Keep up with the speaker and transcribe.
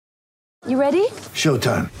You ready?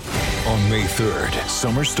 Showtime. On May 3rd,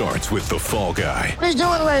 summer starts with The Fall Guy. Let's do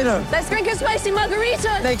it later. Let's drink a spicy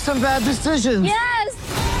margarita. Make some bad decisions. Yes!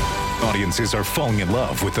 Audiences are falling in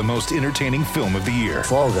love with the most entertaining film of the year.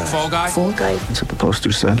 Fall Guy. Fall Guy? Fall Guy. That's what the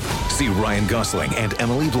poster said. See Ryan Gosling and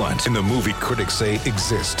Emily Blunt in the movie critics say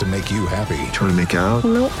exists to make you happy. Trying to make it out?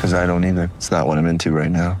 Nope. Because I don't either. It's not what I'm into right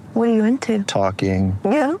now. What are you into? Talking.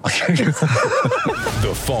 Yeah.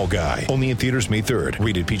 The Fall Guy. Only in theaters May 3rd.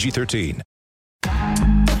 Rated PG-13.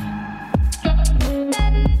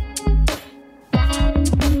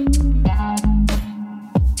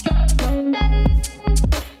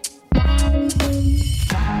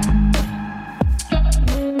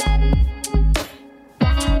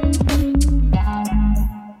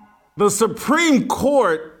 The Supreme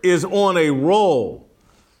Court is on a roll.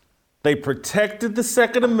 They protected the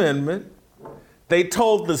Second Amendment. They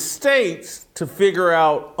told the states to figure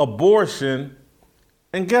out abortion.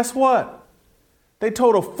 And guess what? They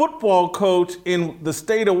told a football coach in the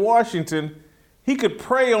state of Washington he could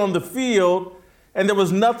pray on the field and there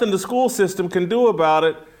was nothing the school system can do about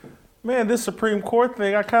it. Man, this Supreme Court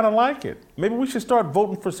thing, I kind of like it. Maybe we should start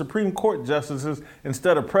voting for Supreme Court justices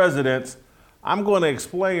instead of presidents. I'm going to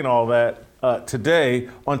explain all that today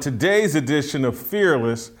on today's edition of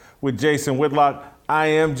Fearless with Jason Whitlock. I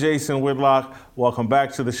am Jason Whitlock. Welcome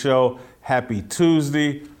back to the show. Happy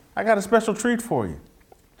Tuesday. I got a special treat for you.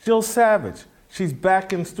 Jill Savage. She's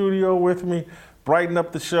back in studio with me, brighten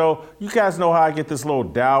up the show. You guys know how I get this little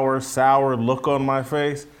dour, sour look on my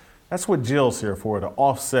face? That's what Jill's here for, to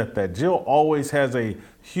offset that. Jill always has a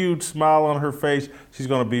huge smile on her face. She's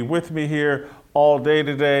going to be with me here all day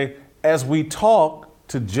today as we talk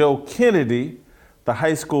to Joe Kennedy, the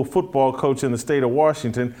high school football coach in the state of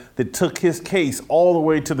Washington that took his case all the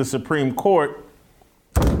way to the Supreme Court.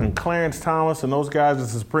 And Clarence Thomas and those guys at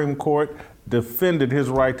the Supreme Court defended his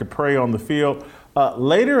right to pray on the field.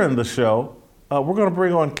 Later in the show, we're going to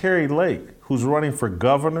bring on Kari Lake, who's running for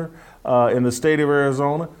governor in the state of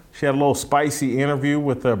Arizona. She had a little spicy interview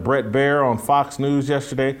with Brett Baer on Fox News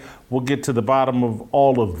yesterday. We'll get to the bottom of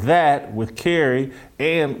all of that with Kari,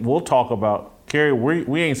 and we'll talk about, Kari,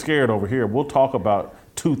 we ain't scared over here. We'll talk about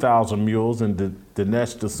 2,000 Mules and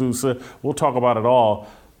Dinesh D'Souza. We'll talk about it all.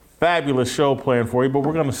 Fabulous show planned for you, but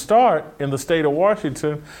we're going to start in the state of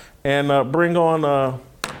Washington and bring on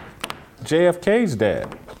JFK's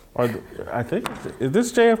dad. I think, is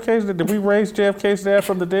this JFK's dad? Did we raise JFK's dad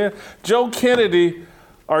from the dead? Joe Kennedy.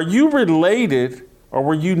 Are you related or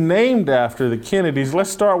were you named after the Kennedys? Let's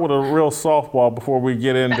start with a real softball before we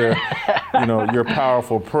get into, your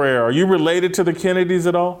powerful prayer. Are you related to the Kennedys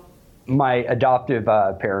at all? My adoptive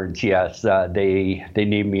parents, yes. They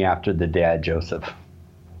named me after the dad, Joseph.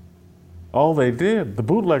 Oh, they did. The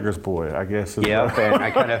bootlegger's boy, I guess. Yep,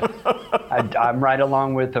 and I'm right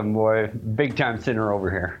along with them, boy. Big time sinner over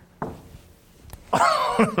here.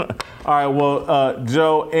 All right, well,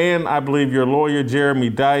 Joe, and I believe your lawyer, Jeremy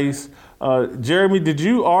Dice. Jeremy, did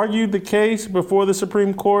you argue the case before the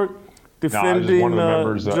Supreme Court defending no, I was just one of the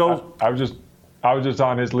members. Joe? I was just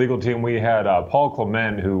on his legal team. We had Paul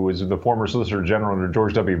Clement, who was the former Solicitor General under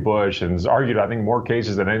George W. Bush, and has argued, I think, more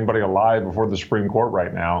cases than anybody alive before the Supreme Court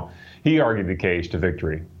right now. He argued the case to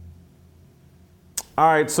victory.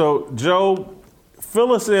 All right, so Joe,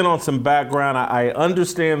 fill us in on some background. I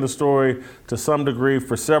understand the story to some degree.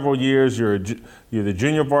 For several years, you're the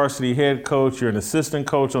junior varsity head coach. You're an assistant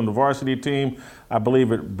coach on the varsity team, I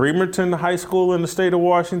believe at Bremerton High School in the state of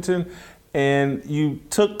Washington. And you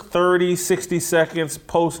took 30, 60 seconds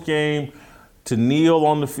post-game to kneel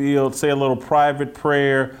on the field, say a little private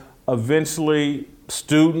prayer. Eventually,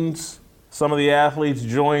 students, some of the athletes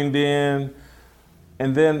joined in.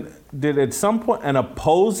 And then did at some point an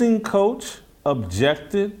opposing coach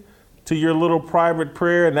objected to your little private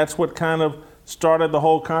prayer, and that's what kind of started the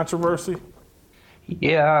whole controversy?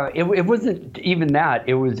 Yeah, it wasn't even that.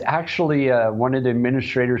 It was actually one of the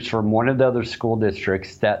administrators from one of the other school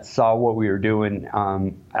districts that saw what we were doing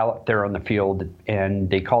out there on the field, and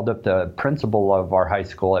they called up the principal of our high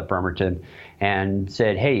school at Bremerton and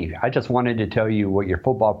said, "Hey, I just wanted to tell you what your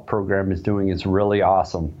football program is doing is really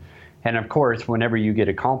awesome." And of course, whenever you get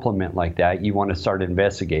a compliment like that, you want to start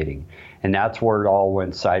investigating. And that's where it all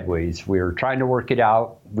went sideways. We were trying to work it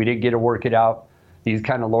out. We didn't get to work it out. These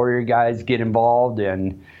kind of lawyer guys get involved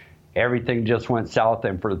and everything just went south.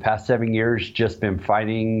 And for the past 7 years, just been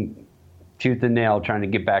fighting tooth and nail trying to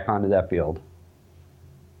get back onto that field.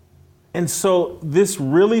 And so this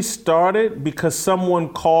really started because someone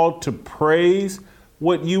called to praise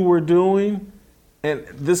what you were doing? And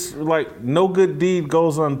this, like, no good deed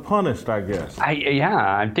goes unpunished, I guess.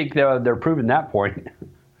 I think they're proving that point.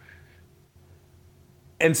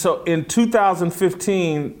 And so in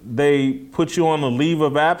 2015, they put you on a leave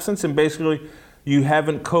of absence, and basically you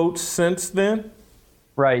haven't coached since then?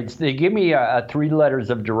 Right. So they give me 3 letters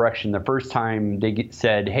of direction. The first time they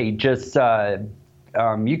said, hey, just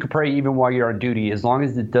you can pray even while you're on duty as long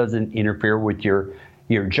as it doesn't interfere with your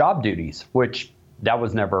job duties, which that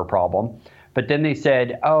was never a problem. But then they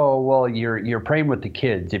said, oh, well, you're praying with the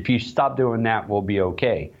kids. If you stop doing that, we'll be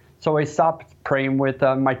okay. So I stopped praying with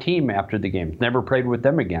my team after the game. Never prayed with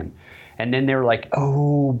them again. And then they were like,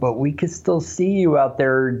 oh, but we can still see you out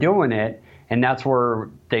there doing it. And that's where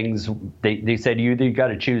they said, you either got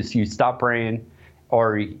to choose, you stop praying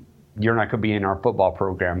or you're not going to be in our football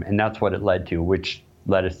program. And that's what it led to, which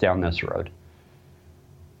led us down this road.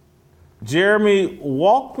 Jeremy,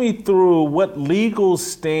 walk me through what legal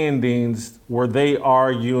standings were they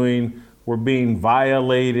arguing were being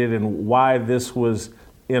violated and why this was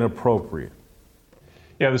inappropriate.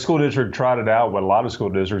 Yeah, the school district trotted out what a lot of school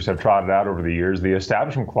districts have trotted out over the years, the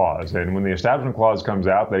Establishment Clause. And when the Establishment Clause comes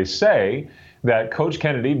out, they say that Coach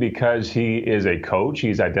Kennedy, because he is a coach,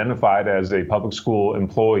 he's identified as a public school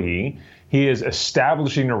employee, he is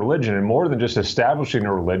establishing a religion, and more than just establishing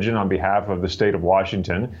a religion on behalf of the state of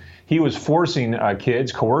Washington, he was forcing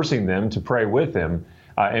kids, coercing them to pray with him.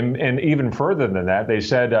 And even further than that, they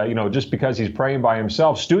said, just because he's praying by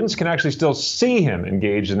himself, students can actually still see him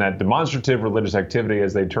engaged in that demonstrative religious activity,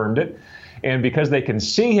 as they termed it. And because they can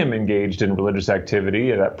see him engaged in religious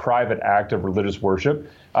activity, that private act of religious worship,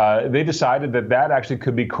 they decided that actually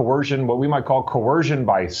could be coercion, what we might call coercion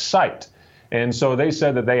by sight. And so they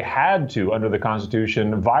said that they had to, under the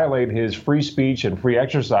Constitution, violate his free speech and free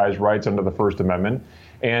exercise rights under the First Amendment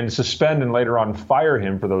and suspend and later on fire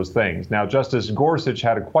him for those things. Now, Justice Gorsuch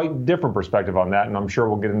had a quite different perspective on that, and I'm sure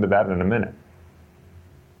we'll get into that in a minute.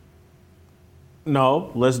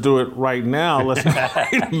 No, let's do it right now. Let's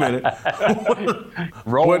wait a minute.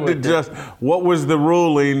 What was the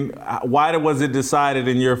ruling? Why was it decided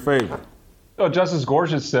in your favor? So Justice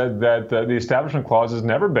Gorsuch said that the Establishment Clause has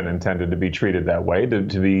never been intended to be treated that way, to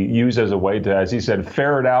be used as a way to, as he said,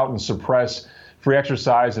 ferret out and suppress free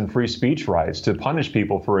exercise and free speech rights, to punish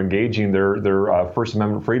people for engaging their First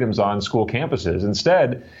Amendment freedoms on school campuses.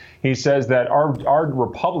 Instead, he says that our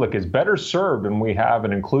republic is better served when we have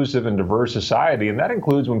an inclusive and diverse society, and that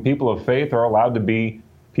includes when people of faith are allowed to be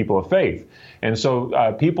people of faith. And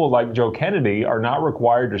so people like Joe Kennedy are not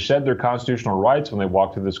required to shed their constitutional rights when they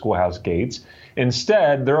walk through the schoolhouse gates.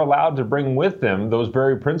 Instead, they're allowed to bring with them those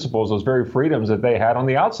very principles, those very freedoms that they had on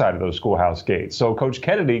the outside of those schoolhouse gates. So Coach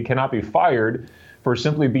Kennedy cannot be fired for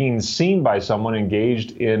simply being seen by someone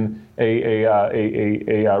engaged in a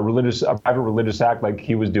private religious act like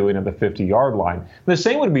he was doing at the 50-yard line. The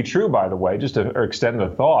same would be true, by the way, just to extend the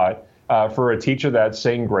thought, for a teacher that's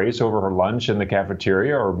saying grace over her lunch in the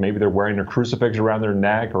cafeteria, or maybe they're wearing a crucifix around their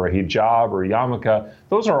neck or a hijab or a yarmulke.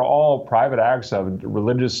 Those are all private acts of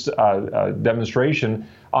religious demonstration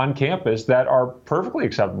on campus that are perfectly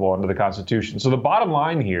acceptable under the Constitution. So the bottom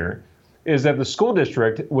line here is that the school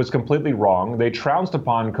district was completely wrong. They trounced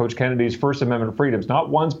upon Coach Kennedy's First Amendment freedoms, not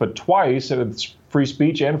once, but twice, with free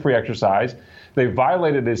speech and free exercise. They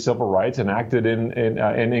violated his civil rights and acted and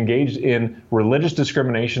engaged in religious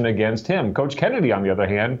discrimination against him. Coach Kennedy, on the other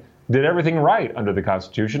hand, did everything right under the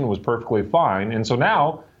Constitution, was perfectly fine. And so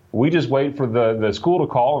now we just wait for the school to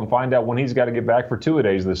call and find out when he's got to get back for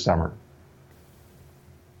two-a-days this summer.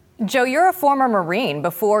 Joe, you're a former Marine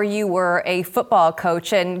before you were a football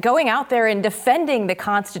coach, and going out there and defending the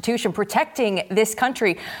Constitution, protecting this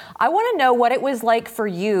country. I want to know what it was like for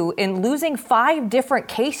you in losing 5 different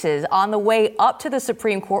cases on the way up to the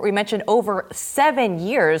Supreme Court. We mentioned over 7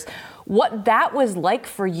 years. What that was like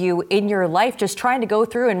for you in your life, just trying to go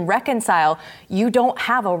through and reconcile. You don't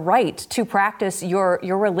have a right to practice your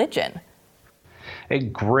religion. A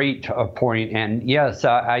great point. And yes,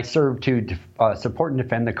 I served to support and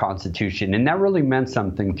defend the Constitution. And that really meant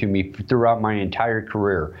something to me throughout my entire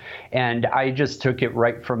career. And I just took it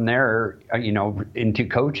right from there, into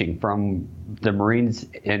coaching, from the Marines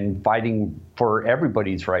and fighting for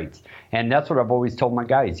everybody's rights. And that's what I've always told my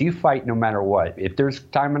guys. You fight no matter what. If there's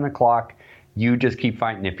time on the clock, you just keep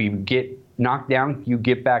fighting. If you get knocked down, you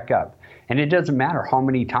get back up. And it doesn't matter how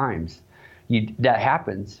many times that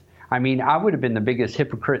happens. I mean, I would have been the biggest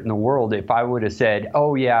hypocrite in the world if I would have said,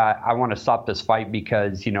 oh, yeah, I want to stop this fight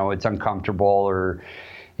because, it's uncomfortable, or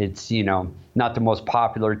it's, not the most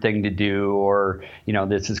popular thing to do, or,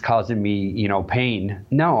 this is causing me, pain.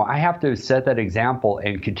 No, I have to set that example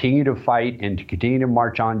and continue to fight and to continue to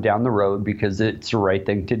march on down the road because it's the right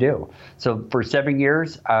thing to do. So for 7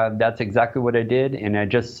 years, that's exactly what I did. And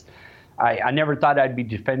I never thought I'd be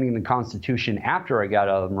defending the Constitution after I got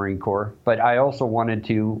out of the Marine Corps, but I also wanted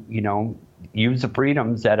to, use the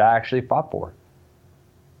freedoms that I actually fought for.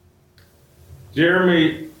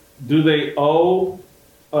 Jeremy, do they owe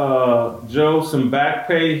Joe some back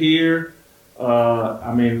pay here?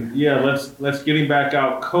 Let's get him back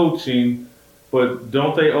out coaching, but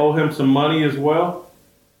don't they owe him some money as well?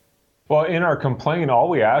 Well, in our complaint, all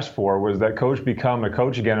we asked for was that Coach become a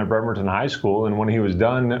coach again at Bremerton High School. And when he was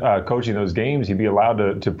done coaching those games, he'd be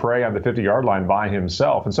allowed to pray on the 50-yard line by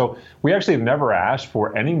himself. And so we actually have never asked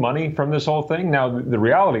for any money from this whole thing. Now, the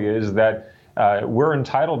reality is that we're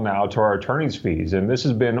entitled now to our attorney's fees. And this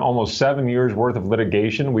has been almost 7 years worth of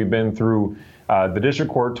litigation. We've been through the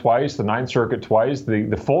district court twice, the Ninth Circuit twice,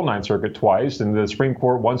 the full Ninth Circuit twice, and the Supreme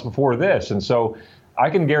Court once before this. And so I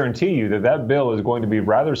can guarantee you that bill is going to be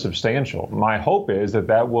rather substantial. My hope is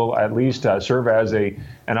that will at least serve as an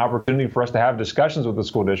opportunity for us to have discussions with the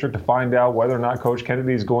school district to find out whether or not Coach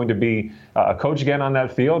Kennedy is going to be a coach again on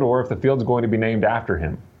that field, or if the field is going to be named after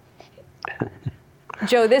him.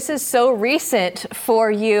 Joe, this is so recent for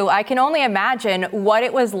you. I can only imagine what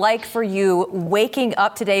it was like for you waking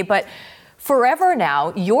up today. But forever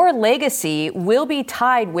now, your legacy will be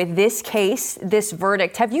tied with this case, this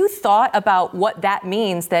verdict. Have you thought about what that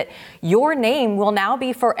means, that your name will now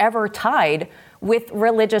be forever tied with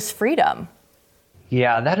religious freedom?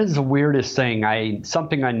 Yeah, that is the weirdest thing.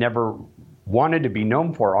 Something I never wanted to be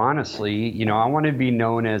known for, honestly. I wanted to be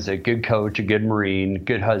known as a good coach, a good Marine,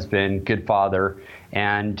 good husband, good father.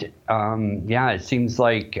 And it seems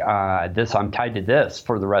like I'm tied to this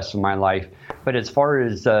for the rest of my life. But as far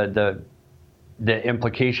as the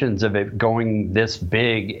implications of it going this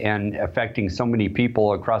big and affecting so many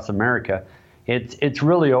people across America, it's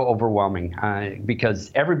really overwhelming because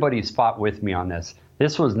everybody's fought with me on this.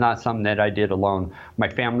 This was not something that I did alone. My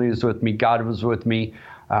family was with me. God was with me.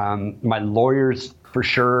 My lawyers, for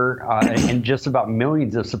sure, and just about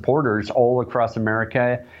millions of supporters all across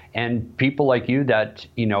America, and people like you that,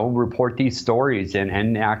 report these stories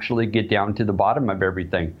and actually get down to the bottom of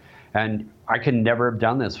everything. And I could never have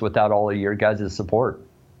done this without all of your guys' support.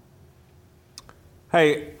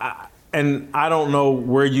 Hey, I don't know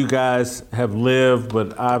where you guys have lived,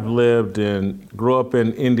 but I've grew up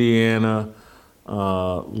in Indiana,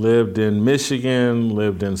 lived in Michigan,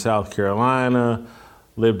 lived in South Carolina,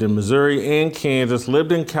 lived in Missouri and Kansas,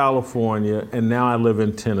 lived in California, and now I live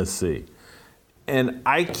in Tennessee. And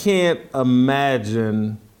I can't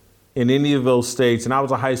imagine in any of those states, and I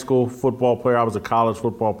was a high school football player, I was a college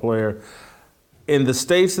football player. In the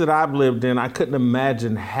states that I've lived in, I couldn't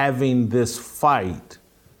imagine having this fight.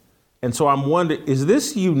 And so I'm wondering, is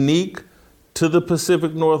this unique to the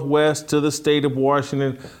Pacific Northwest, to the state of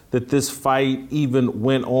Washington, that this fight even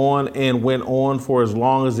went on for as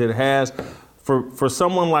long as it has? For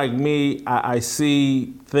someone like me, I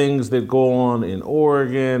see things that go on in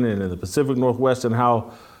Oregon and in the Pacific Northwest and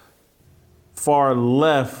how far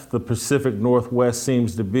left the Pacific Northwest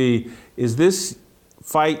seems to be. Is this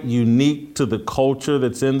fight unique to the culture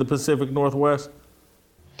that's in the Pacific Northwest?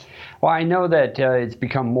 Well, I know that it's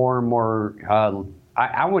become more and more,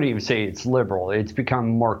 I wouldn't even say it's liberal. It's become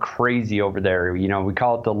more crazy over there. We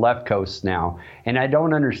call it the left coast now. And I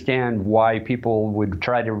don't understand why people would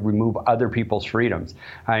try to remove other people's freedoms.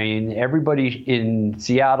 I mean, everybody in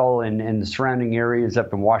Seattle and the surrounding areas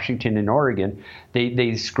up in Washington and Oregon,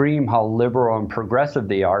 they scream how liberal and progressive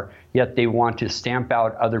they are, yet they want to stamp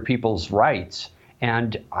out other people's rights.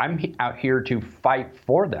 And I'm out here to fight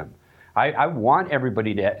for them. I want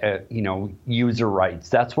everybody to, use their rights.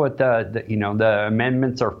 That's what the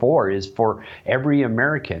amendments are for, is for every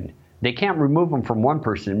American. They can't remove them from one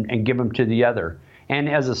person and give them to the other. And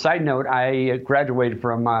as a side note, I graduated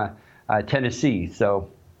from Tennessee, so.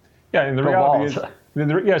 Yeah, and the reality is,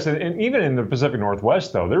 yes, and even in the Pacific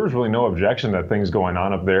Northwest, though, there was really no objection to things going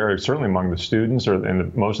on up there, certainly among the students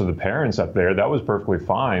and most of the parents up there. That was perfectly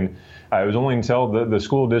fine. It was only until the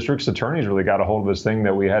school district's attorneys really got a hold of this thing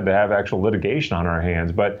that we had to have actual litigation on our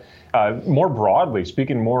hands. But more broadly,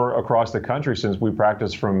 speaking more across the country, since we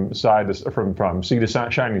practice from sea to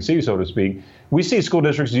shining sea, so to speak, we see school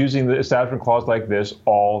districts using the Establishment Clause like this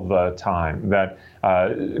all the time. That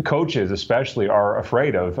coaches, especially, are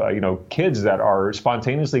afraid of kids that are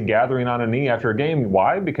spontaneously gathering on a knee after a game.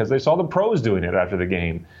 Why? Because they saw the pros doing it after the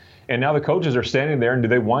game. And now the coaches are standing there, and do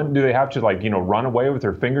they have to run away with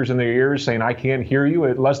their fingers in their ears saying, I can't hear you,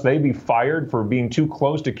 unless they be fired for being too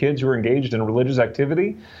close to kids who are engaged in religious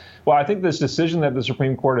activity? Well, I think this decision that the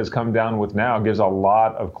Supreme Court has come down with now gives a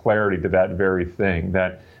lot of clarity to that very thing,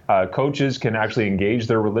 that coaches can actually engage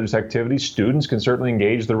their religious activity. Students can certainly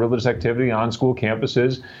engage their religious activity on school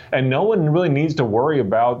campuses. And no one really needs to worry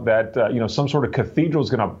about that, some sort of cathedral is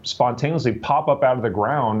going to spontaneously pop up out of the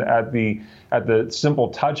ground at the simple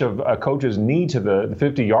touch of a coach's knee to the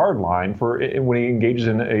 50-yard line when he engages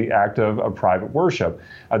in an act of private worship.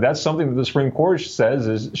 That's something that the Supreme Court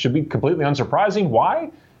says should be completely unsurprising.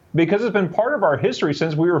 Why? Because it's been part of our history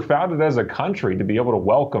since we were founded as a country to be able to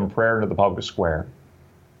welcome prayer into the public square.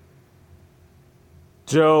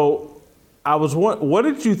 Joe, what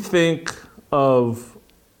did you think of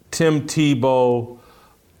Tim Tebow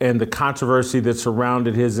and the controversy that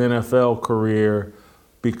surrounded his NFL career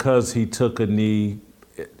because he took a knee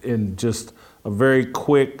in just a very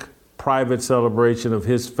quick private celebration of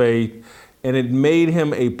his faith, and it made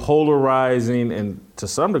him a polarizing and to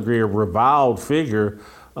some degree a reviled figure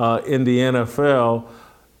in the NFL?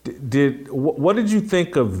 What did you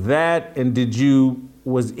think of that, and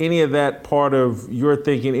was any of that part of your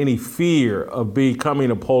thinking, any fear of becoming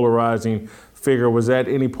a polarizing figure? Was that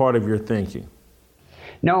any part of your thinking?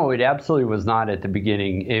 No, it absolutely was not at the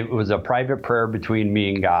beginning. It was a private prayer between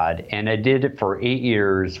me and God, and I did it for 8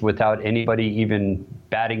 years without anybody even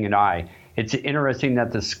batting an eye. It's interesting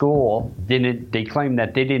that the school they claimed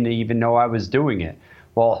that they didn't even know I was doing it.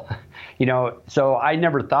 Well, so I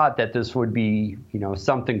never thought that this would be,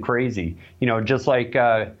 something crazy, just like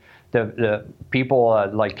the people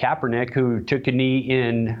like Kaepernick who took a knee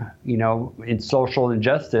in social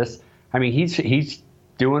injustice. I mean, he's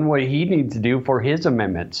doing what he needs to do for his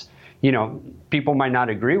amendments. People might not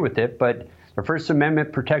agree with it, but the First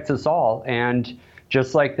Amendment protects us all. And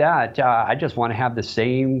just like that, I just want to have the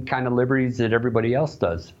same kind of liberties that everybody else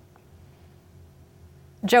does.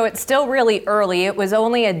 Joe, it's still really early. It was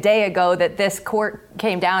only a day ago that this court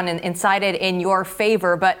came down and sided in your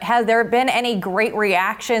favor. But has there been any great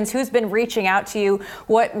reactions? Who's been reaching out to you?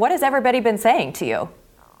 What has everybody been saying to you?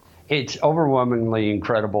 It's overwhelmingly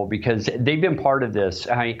incredible because they've been part of this.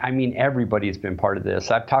 I mean, everybody's been part of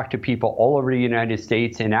this. I've talked to people all over the United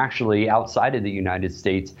States and actually outside of the United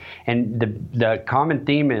States. And the common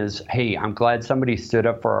theme is, hey, I'm glad somebody stood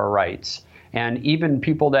up for our rights. And even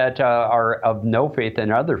people that are of no faith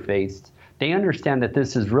and other faiths, they understand that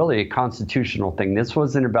this is really a constitutional thing. This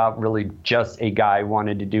wasn't about really just a guy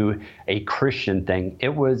wanted to do a Christian thing.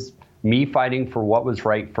 It was me fighting for what was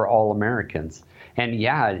right for all Americans. And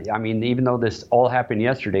yeah, I mean, even though this all happened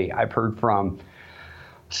yesterday, I've heard from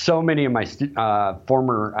so many of my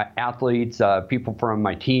former athletes, people from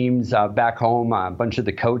my teams back home, a bunch of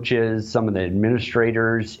the coaches, some of the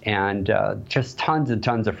administrators, and just tons and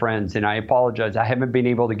tons of friends. And I apologize, I haven't been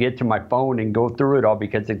able to get to my phone and go through it all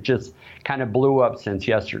because it just kind of blew up since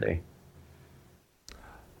yesterday.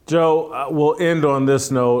 Joe, we'll end on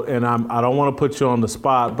this note, and I don't want to put you on the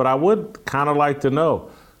spot, but I would kind of like to know,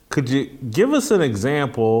 could you give us an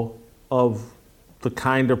example of the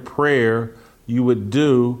kind of prayer you would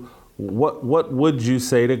do? What would you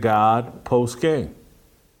say to God post-game?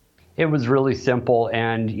 It was really simple,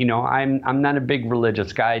 and I'm not a big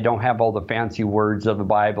religious guy. I don't have all the fancy words of the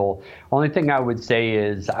Bible. Only thing I would say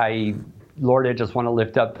is, Lord, I just want to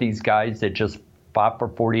lift up these guys that just fought for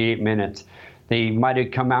 48 minutes. They might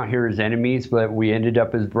have come out here as enemies, but we ended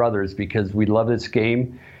up as brothers because we love this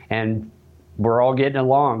game and we're all getting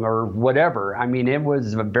along or whatever. I mean, it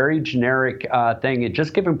was a very generic thing. It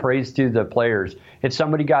just giving praise to the players. If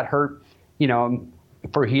somebody got hurt,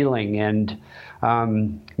 for healing, and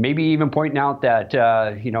maybe even pointing out that,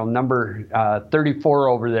 number 34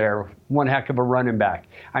 over there, one heck of a running back.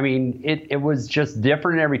 I mean, it was just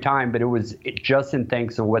different every time, but it was just in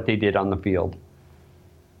thanks of what they did on the field.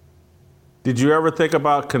 Did you ever think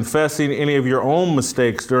about confessing any of your own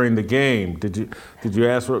mistakes during the game? Did you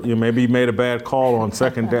ask? Maybe you made a bad call on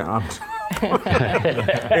second down.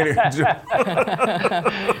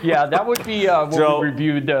 Yeah, that would be when Joe, we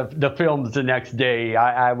reviewed the films the next day.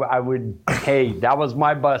 I would, hey, that was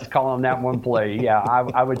my bus calling that one play. Yeah,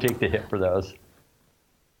 I would take the hit for those.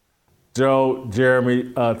 Joe,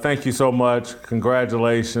 Jeremy, thank you so much.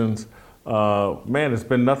 Congratulations. Man, it's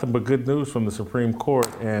been nothing but good news from the Supreme Court,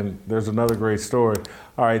 and there's another great story.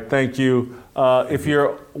 All right, thank you. If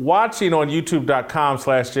you're watching on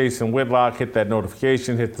youtube.com/Jason Whitlock, hit that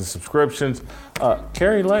notification, hit the subscriptions.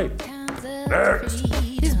 Carrie Lake. Next.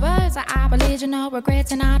 These words are our religion, our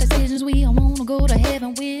regrets and our decisions. We all want to go to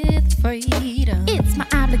heaven with freedom. It's my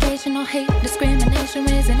obligation, no hate, discrimination,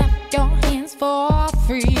 raising up your hands for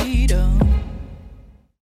freedom.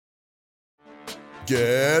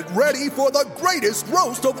 Get ready for the greatest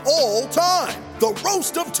roast of all time, the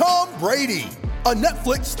Roast of Tom Brady. a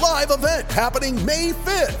Netflix live event happening May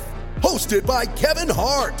 5th. Hosted by Kevin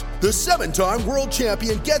Hart, the 7-time world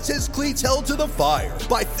champion gets his cleats held to the fire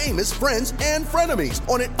by famous friends and frenemies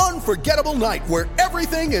on an unforgettable night where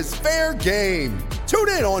everything is fair game. Tune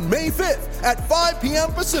in on May 5th at 5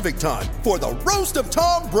 p.m. Pacific time for the Roast of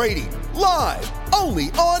Tom Brady, live only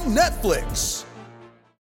on Netflix.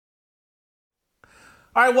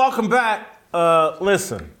 All right, welcome back.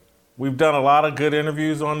 Listen, we've done a lot of good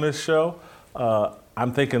interviews on this show.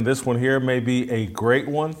 I'm thinking this one here may be a great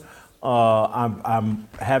one. I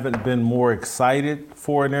haven't been more excited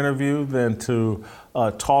for an interview than to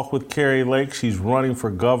talk with Kari Lake. She's running for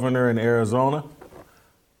governor in Arizona.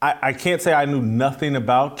 I can't say I knew nothing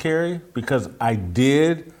about Kari because I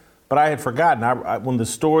did, but I had forgotten. When the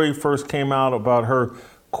story first came out about her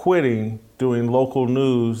quitting doing local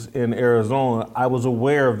news in Arizona, I was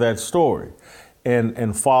aware of that story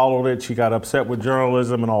and followed it. She got upset with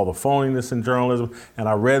journalism and all the phoniness in journalism, and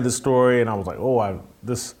I read the story and I was like,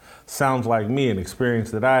 this sounds like me, an experience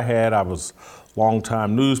that I had. I was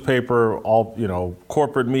longtime newspaper,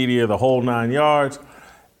 corporate media, the whole 9 yards.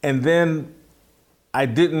 And then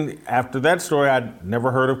after that story, I'd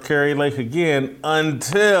never heard of Kari Lake again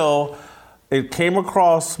until it came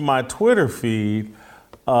across my Twitter feed,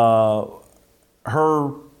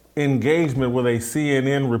 her engagement with a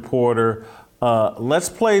CNN reporter. Let's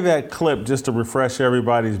play that clip just to refresh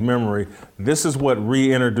everybody's memory. This is what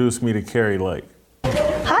reintroduced me to Kari Lake.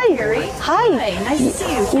 Hi. Kari. Hi. Nice to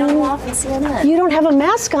see you. Come off and CNN. You don't have a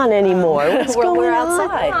mask on anymore. What's going we're on?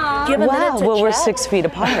 outside. Do you have a minute to well, chat? we're 6 feet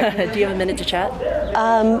apart. Do you have a minute to chat?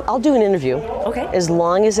 I'll do an interview. Okay. As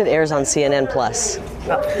long as it airs on CNN Plus.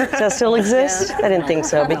 Does that still exist? Yeah. I didn't think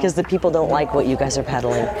so, because the people don't like what you guys are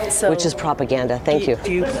peddling, which is propaganda. Thank you.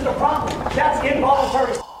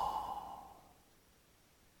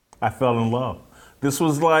 I fell in love. This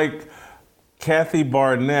was like Kathy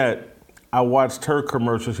Barnett. I watched her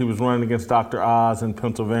commercial. She was running against Dr. Oz in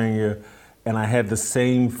Pennsylvania, and I had the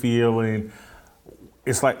same feeling.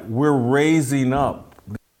 It's like we're raising up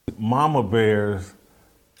mama bears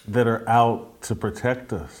that are out to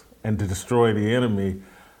protect us and to destroy the enemy.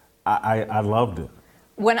 I loved it.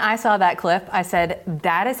 When I saw that clip, I said,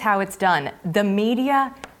 that is how it's done. The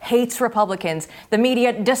media hates Republicans. The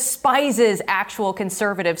media despises actual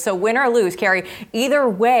conservatives. So win or lose, Kari, either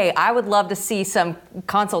way, I would love to see some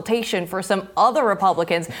consultation for some other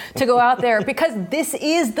Republicans to go out there because this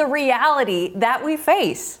is the reality that we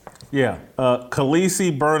face. Yeah.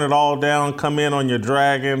 Khaleesi, burn it all down, come in on your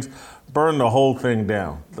dragons, burn the whole thing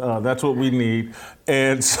down. That's what we need.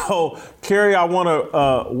 And so, Kari, I want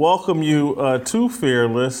to welcome you to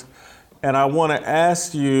Fearless, and I want to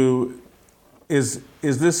ask you, is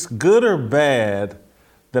this good or bad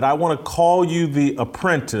that I want to call you the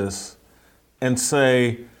Apprentice and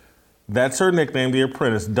say, that's her nickname, the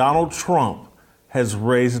Apprentice. Donald Trump has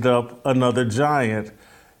raised up another giant.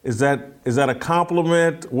 Is that a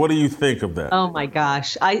compliment? What do you think of that? Oh my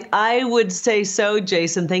gosh. I would say so,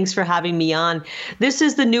 Jason. Thanks for having me on. This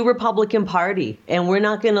is the new Republican Party, and we're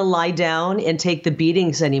not going to lie down and take the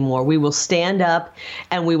beatings anymore. We will stand up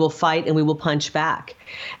and we will fight and we will punch back.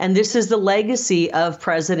 And this is the legacy of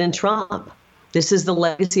President Trump. This is the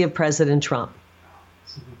legacy of President Trump.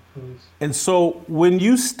 And so when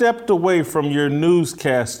you stepped away from your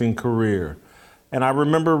newscasting career, and I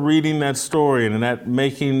remember reading that story and that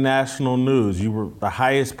making national news. You were the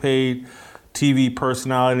highest paid TV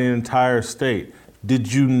personality in the entire state.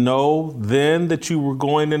 Did you know then that you were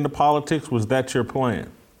going into politics? Was that your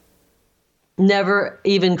plan? Never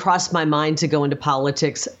even crossed my mind to go into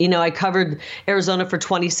politics. You know, I covered Arizona for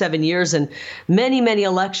 27 years and many, many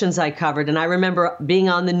elections I covered. And I remember being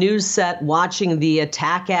on the news set, watching the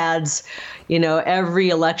attack ads, you know, every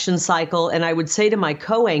election cycle. And I would say to my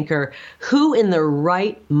co-anchor, who in their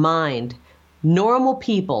right mind, normal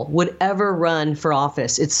people, would ever run for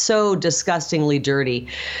office? It's so disgustingly dirty.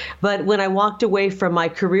 But when I walked away from my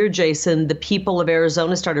career, Jason, the people of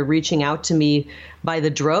Arizona started reaching out to me by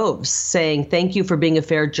the droves saying, thank you for being a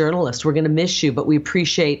fair journalist. We're going to miss you, but we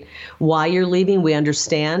appreciate why you're leaving. We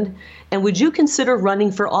understand. And would you consider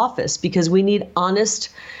running for office? Because we need honest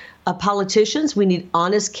politicians. We need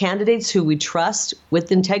honest candidates who we trust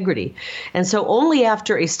with integrity. And so only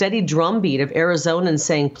after a steady drumbeat of Arizonans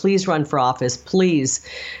saying, please run for office, please,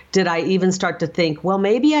 did I even start to think, well,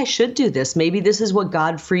 maybe I should do this. Maybe this is what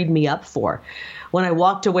God freed me up for. When I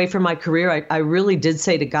walked away from my career, I really did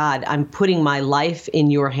say to God, I'm putting my life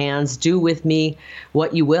in your hands. Do with me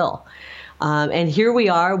what you will. And here we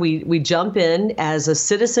are. We jump in as a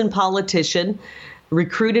citizen politician,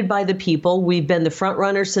 recruited by the people. We've been the front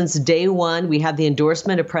runner since day one. We have the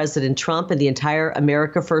endorsement of President Trump and the entire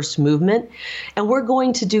America First movement. And we're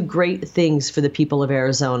going to do great things for the people of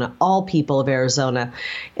Arizona, all people of Arizona.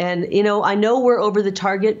 And, I know we're over the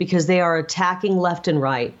target because they are attacking left and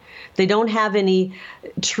right. They don't have any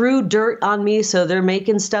true dirt on me, so they're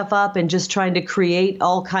making stuff up and just trying to create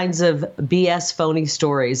all kinds of BS phony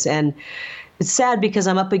stories. And it's sad because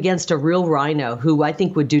I'm up against a real rhino who I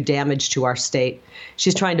think would do damage to our state.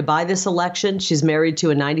 She's trying to buy this election. She's married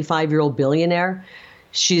to a 95-year-old billionaire.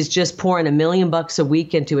 She's just pouring $1 million a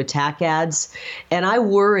week into attack ads. And I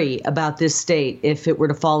worry about this state if it were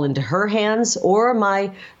to fall into her hands or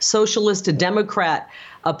my socialist Democrat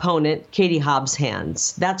opponent, Katie Hobbs'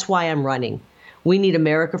 hands. That's why I'm running. We need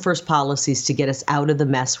America First policies to get us out of the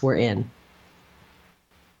mess we're in.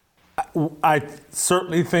 I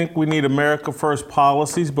certainly think we need America First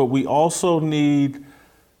policies, but we also need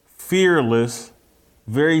fearless,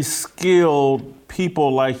 very skilled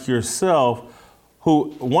people like yourself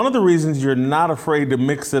who, one of the reasons you're not afraid to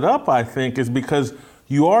mix it up, I think, is because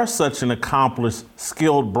you are such an accomplished,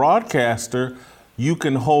 skilled broadcaster. You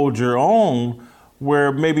can hold your own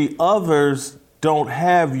where maybe others don't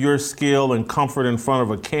have your skill and comfort in front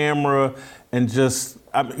of a camera and just,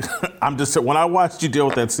 I'm just, when I watched you deal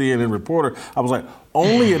with that CNN reporter, I was like,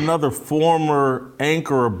 only another former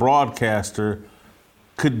anchor or broadcaster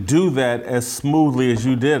could do that as smoothly as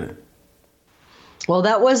you did it. Well,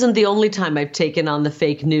 that wasn't the only time I've taken on the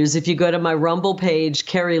fake news. If you go to my Rumble page,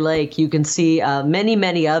 Carrie Lake, you can see many,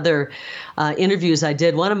 many other interviews I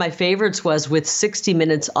did. One of my favorites was with 60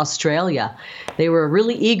 Minutes Australia. They were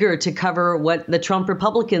really eager to cover what the Trump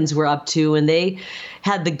Republicans were up to, and they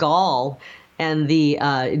had the gall and the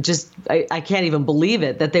I can't even believe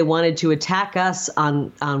it, that they wanted to attack us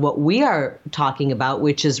on what we are talking about,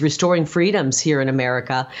 which is restoring freedoms here in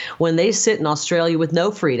America, when they sit in Australia with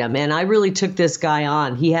no freedom. And I really took this guy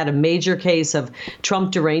on. He had a major case of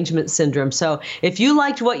Trump derangement syndrome. So if you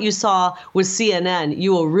liked what you saw with CNN,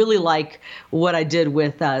 you will really like what I did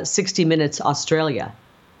with 60 Minutes Australia.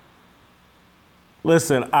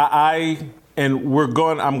 Listen, I'm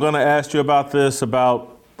going to ask you about this, about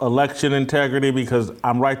election integrity, because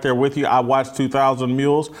I'm right there with you. I watched 2,000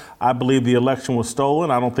 Mules. I believe the election was stolen.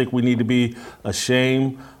 I don't think we need to be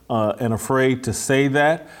ashamed and afraid to say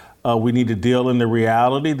that. We need to deal in the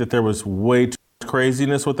reality that there was way too much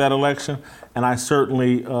craziness with that election. And I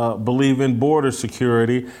certainly believe in border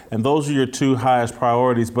security. And those are your two highest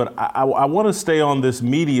priorities. But I want to stay on this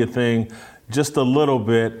media thing just a little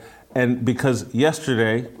bit. And because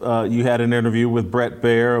yesterday you had an interview with Bret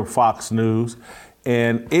Baier of Fox News,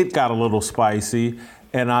 and it got a little spicy.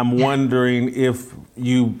 And I'm wondering if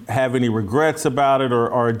you have any regrets about it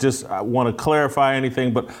or just want to clarify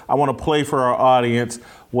anything. But I want to play for our audience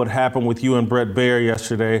what happened with you and Bret Baier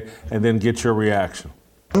yesterday and then get your reaction.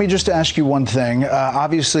 Let me just ask you one thing.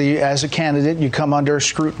 Obviously, as a candidate, you come under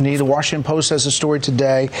scrutiny. The Washington Post has a story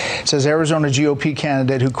today. It says Arizona GOP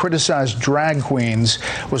candidate who criticized drag queens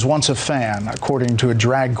was once a fan, according to a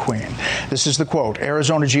drag queen. This is the quote.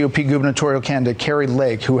 Arizona GOP gubernatorial candidate Carrie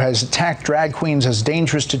Lake, who has attacked drag queens as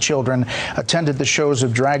dangerous to children, attended the shows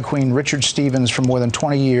of drag queen Richard Stevens for more than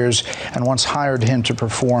 20 years and once hired him to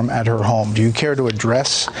perform at her home. Do you care to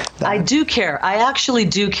address that? I do care. I actually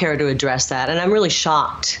do care to address that, and I'm really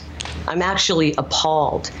shocked. I'm actually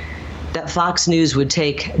appalled that Fox News would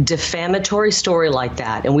take a defamatory story like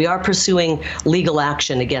that, and we are pursuing legal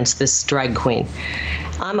action against this drag queen.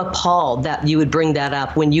 I'm appalled that you would bring that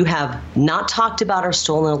up when you have not talked about our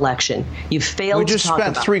stolen election. You've failed to talk about that.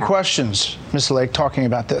 We just spent 3 questions, Ms. Lake, talking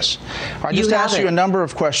about this. I just asked you a number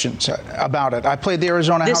of questions about it. I played the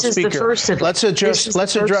Arizona House Speaker. This is the first of it. Let's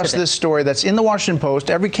address this story that's in the Washington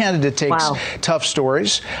Post. Every candidate takes tough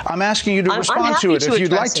stories. I'm asking you to respond to it if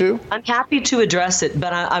you'd like to. I'm happy to address it,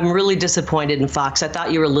 but I'm really disappointed in Fox. I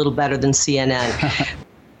thought you were a little better than CNN.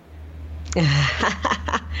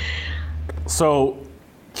 So,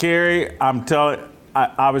 Carrie,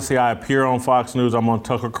 obviously I appear on Fox News. I'm on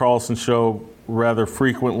Tucker Carlson's show rather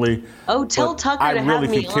frequently. Oh, tell Tucker to have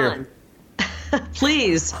me on.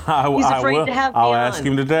 Please. He's afraid to have me on. I'll ask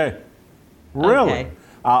him today. Really? Okay.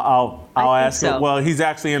 I'll ask him. So. Well, he's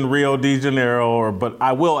actually in Rio de Janeiro, but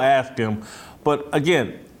I will ask him. But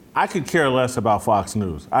again, I could care less about Fox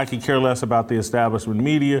News. I could care less about the establishment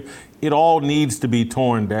media. It all needs to be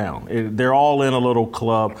torn down. They're all in a little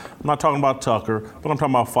club. I'm not talking about Tucker, but I'm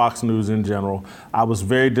talking about Fox News in general. I was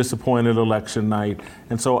very disappointed election night.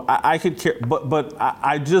 And so I could care, but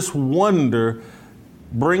I just wonder,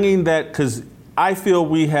 bringing that, because I feel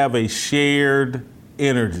we have a shared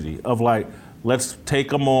energy of like, let's take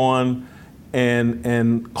them on.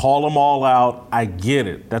 and call them all out. I get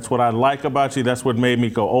it. That's what I like about you. That's what made me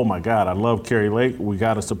go, oh my God, I love Kari Lake. We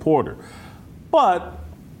got to support her. But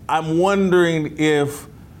I'm wondering if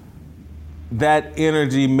that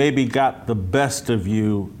energy maybe got the best of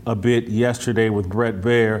you a bit yesterday with Bret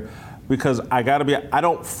Baier, because I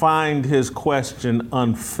don't find his question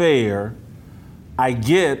unfair. I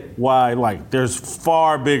get why, like, there's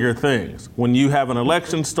far bigger things. When you have an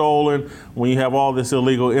election stolen, when you have all this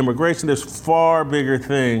illegal immigration, there's far bigger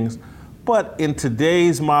things. But in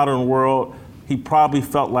today's modern world, he probably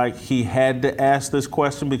felt like he had to ask this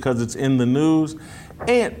question because it's in the news.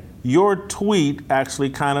 And your tweet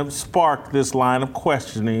actually kind of sparked this line of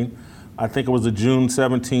questioning. I think it was a June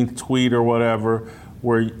 17th tweet or whatever,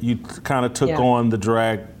 where you kind of took on the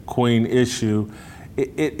drag queen issue.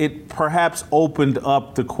 It perhaps opened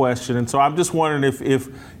up the question. And so I'm just wondering if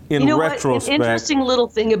in retrospect. An interesting little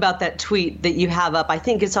thing about that tweet that you have up, I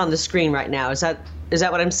think it's on the screen right now. Is that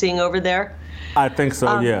what I'm seeing over there? I think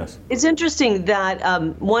so, yes. It's interesting that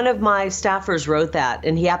one of my staffers wrote that,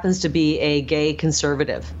 and he happens to be a gay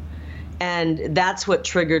conservative. And that's what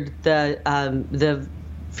triggered the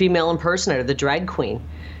female impersonator, the drag queen.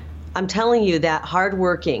 I'm telling you that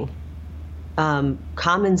hardworking,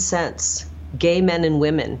 common sense, gay men and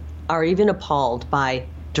women are even appalled by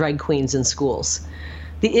drag queens in schools.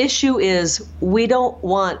 The issue is we don't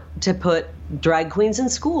want to put drag queens in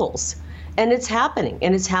schools. And it's happening.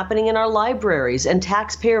 And it's happening in our libraries. And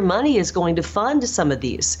taxpayer money is going to fund some of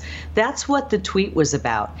these. That's what the tweet was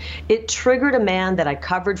about. It triggered a man that I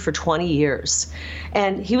covered for 20 years.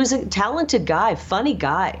 And he was a talented guy, funny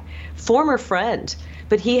guy, former friend.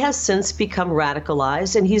 But he has since become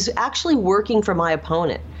radicalized, and he's actually working for my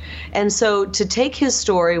opponent. And so to take his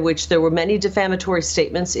story, which there were many defamatory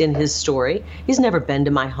statements in his story, he's never been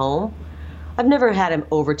to my home. I've never had him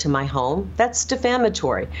over to my home. That's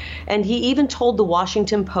defamatory. And he even told the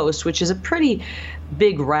Washington Post, which is a pretty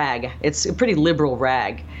big rag, it's a pretty liberal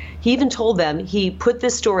rag, he even told them he put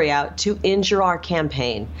this story out to injure our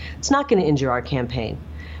campaign. It's not going to injure our campaign.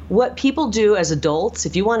 What people do as adults,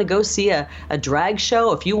 if you want to go see a drag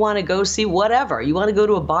show, if you want to go see whatever, you want to go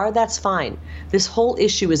to a bar, that's fine. This whole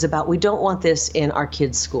issue is about we don't want this in our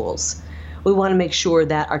kids' schools. We want to make sure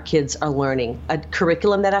that our kids are learning a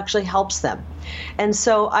curriculum that actually helps them. And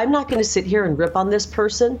so I'm not going to sit here and rip on this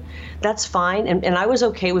person. That's fine. And I was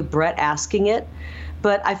okay with Bret asking it,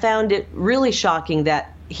 but I found it really shocking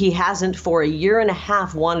that he hasn't for a year and a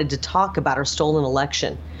half wanted to talk about our stolen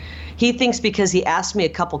election. He thinks because he asked me a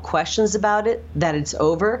couple questions about it, that it's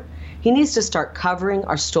over. He needs to start covering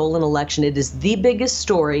our stolen election. It is the biggest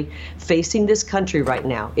story facing this country right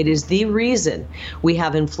now. It is the reason we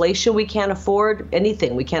have inflation. We can't afford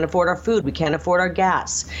anything. We can't afford our food. We can't afford our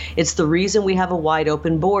gas. It's the reason we have a wide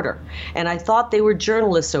open border. And I thought they were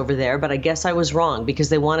journalists over there, but I guess I was wrong because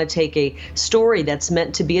they want to take a story that's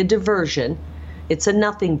meant to be a diversion. It's a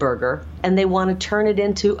nothing burger, and they want to turn it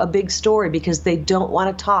into a big story because they don't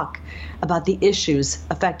want to talk about the issues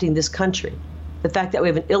affecting this country. The fact that we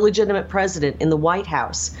have an illegitimate president in the White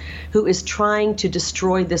House who is trying to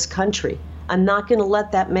destroy this country. I'm not going to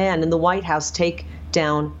let that man in the White House take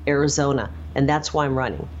down Arizona, and that's why I'm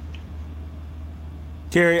running.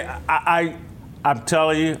 Kari, I'm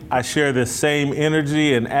telling you, I share the same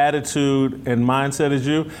energy and attitude and mindset as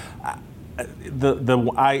you.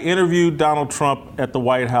 I interviewed Donald Trump at the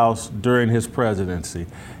White House during his presidency,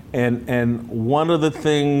 and one of the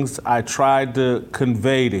things I tried to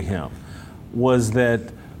convey to him was that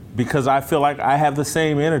because I feel like I have the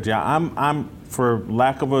same energy. I'm for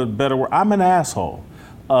lack of a better word, I'm an asshole.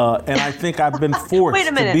 And I think I've been forced Wait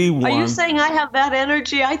a minute. to be one. Are you saying I have that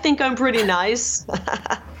energy? I think I'm pretty nice.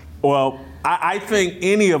 Well, I think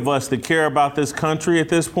any of us that care about this country at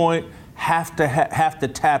this point have to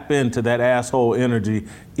tap into that asshole energy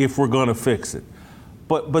if we're going to fix it.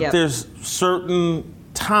 But there's certain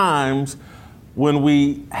times when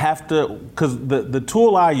we have to, because the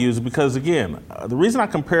tool I use, because again, the reason I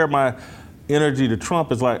compare my energy to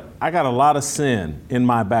Trump is like, I got a lot of sin in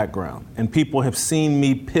my background and people have seen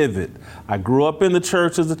me pivot. I grew up in the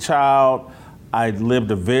church as a child. I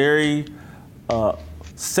lived a very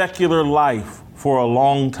secular life for a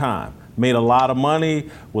long time, made a lot of money,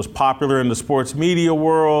 was popular in the sports media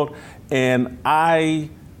world, and I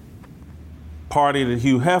partied at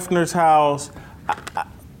Hugh Hefner's house. I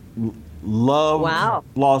loved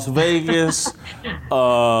Las Vegas,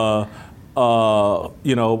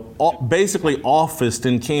 basically officed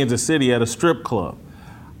in Kansas City at a strip club.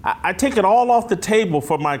 I take it all off the table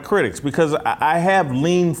for my critics because I have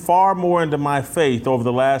leaned far more into my faith over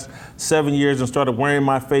the last 7 years and started wearing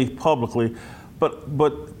my faith publicly.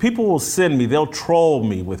 But people will send me, they'll troll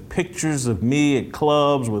me with pictures of me at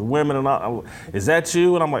clubs with women and all. Is that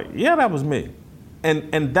you? And I'm like, yeah, that was me.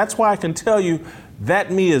 And that's why I can tell you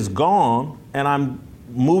that me is gone, and I'm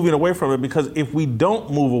moving away from it, because if we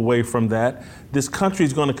don't move away from that, this country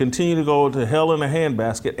is going to continue to go to hell in a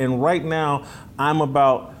handbasket. And right now,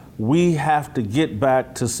 we have to get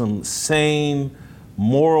back to some sane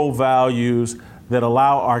moral values that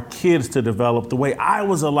allow our kids to develop the way I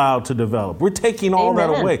was allowed to develop. We're taking all that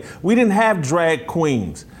away. We didn't have drag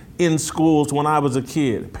queens in schools when I was a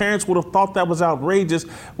kid. Parents would have thought that was outrageous.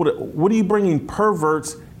 What are you bringing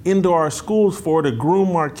perverts into our schools for, to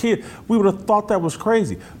groom our kids? We would have thought that was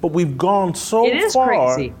crazy. But we've gone so far. It is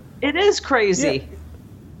crazy. It is crazy.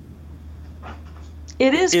 Yeah.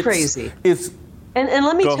 It is crazy. And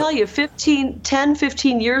let me tell you, 10,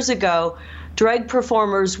 15 years ago, drag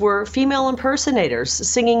performers were female impersonators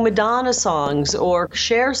singing Madonna songs or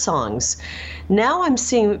Cher songs. Now I'm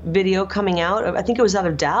seeing video coming out, I think it was out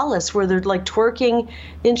of Dallas, where they're like twerking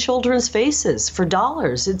in children's faces for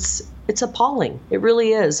dollars. It's appalling. It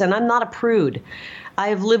really is. And I'm not a prude. I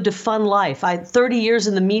have lived a fun life. 30 years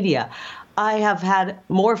in the media. I have had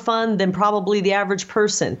more fun than probably the average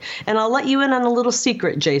person. And I'll let you in on a little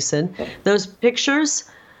secret, Jason. Those pictures,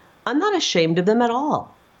 I'm not ashamed of them at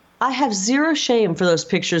all. I have zero shame for those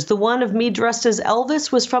pictures. The one of me dressed as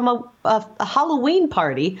Elvis was from a Halloween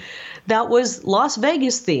party that was Las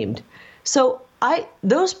Vegas themed. So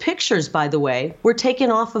those pictures, by the way, were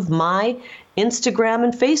taken off of my Instagram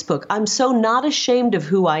and Facebook. I'm so not ashamed of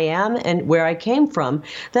who I am and where I came from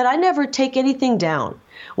that I never take anything down.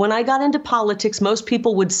 When I got into politics, most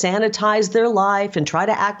people would sanitize their life and try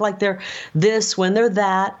to act like they're this when they're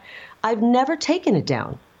that. I've never taken it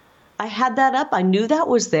down. I had that up. I knew that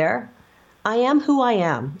was there. I am who I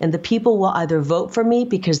am, and the people will either vote for me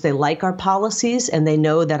because they like our policies and they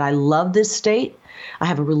know that I love this state. I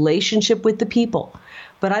have a relationship with the people,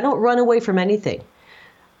 but I don't run away from anything.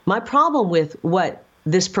 My problem with what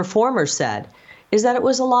this performer said is that it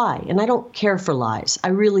was a lie, and I don't care for lies. I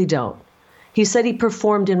really don't. He said he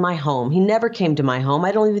performed in my home. He never came to my home.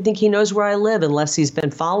 I don't even think he knows where I live unless he's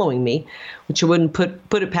been following me, which I wouldn't put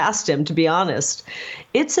it past him, to be honest.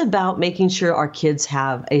 It's about making sure our kids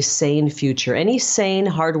have a sane future. Any sane,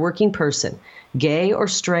 hardworking person, gay or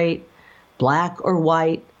straight, black or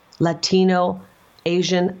white, Latino,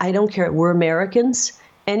 Asian, I don't care. We're Americans.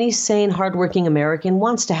 Any sane, hardworking American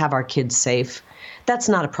wants to have our kids safe. That's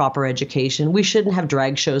not a proper education. We shouldn't have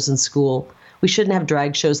drag shows in school. We shouldn't have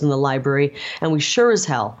drag shows in the library, and we sure as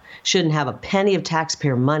hell shouldn't have a penny of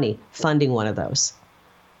taxpayer money funding one of those.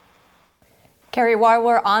 Carrie, while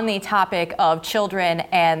we're on the topic of children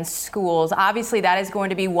and schools, obviously that is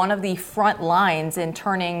going to be one of the front lines in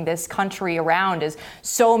turning this country around, as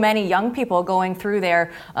so many young people going through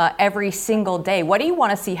there every single day. What do you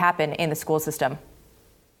want to see happen in the school system?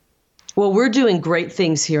 Well, we're doing great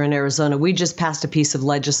things here in Arizona. We just passed a piece of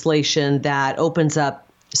legislation that opens up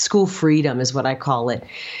school freedom, is what I call it.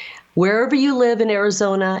 Wherever you live in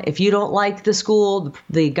Arizona, if you don't like the school,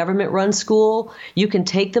 the government-run school, you can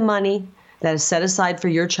take the money that is set aside for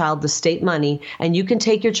your child, the state money, and you can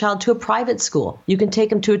take your child to a private school. You can take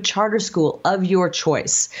them to a charter school of your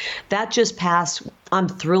choice. That just passed. I'm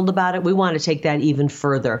thrilled about it. We want to take that even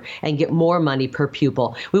further and get more money per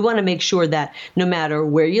pupil. We want to make sure that no matter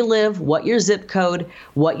where you live, what your zip code,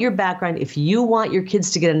 what your background, if you want your kids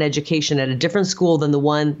to get an education at a different school than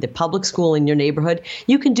the public school in your neighborhood,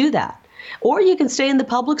 you can do that. Or you can stay in the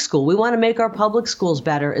public school. We want to make our public schools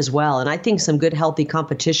better as well. And I think some good, healthy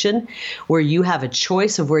competition where you have a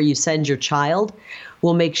choice of where you send your child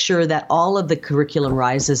will make sure that all of the curriculum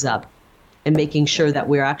rises up and making sure that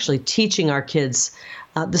we're actually teaching our kids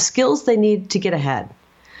the skills they need to get ahead.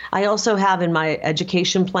 I also have in my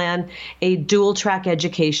education plan a dual track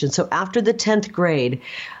education. So after the 10th grade,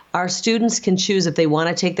 our students can choose if they want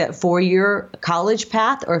to take that 4-year college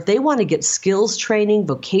path or if they want to get skills training,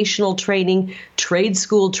 vocational training, trade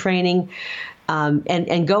school training,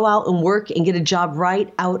 and go out and work and get a job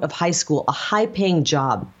right out of high school, a high-paying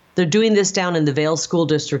job. They're doing this down in the Vail School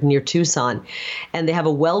District near Tucson, and they have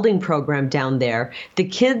a welding program down there. The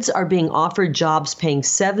kids are being offered jobs paying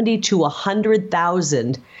 $70,000 to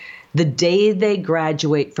 $100,000 the day they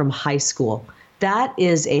graduate from high school. That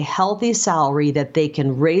is a healthy salary that they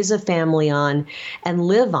can raise a family on and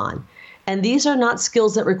live on. And these are not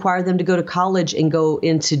skills that require them to go to college and go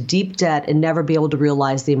into deep debt and never be able to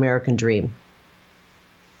realize the American dream.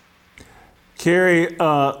 Carrie,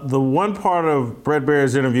 the one part of Bret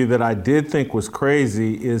Baier's interview that I did think was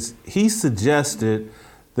crazy is he suggested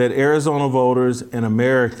that Arizona voters and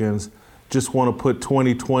Americans just want to put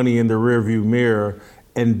 2020 in the rearview mirror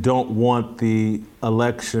and don't want the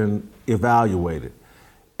election evaluated.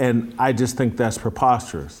 And I just think that's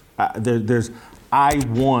preposterous. I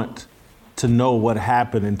want to know what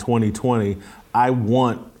happened in 2020. I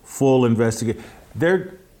want full investigation.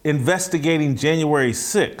 They're investigating January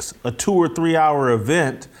 6th, a 2 or 3 hour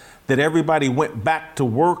event that everybody went back to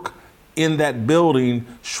work in that building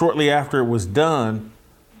shortly after it was done.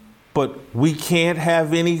 But we can't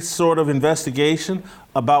have any sort of investigation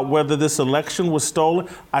about whether this election was stolen.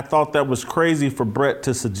 I thought that was crazy for Brett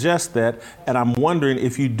to suggest that. And I'm wondering,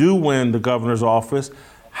 if you do win the governor's office,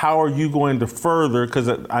 how are you going to further, because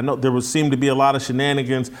I know there would seem to be a lot of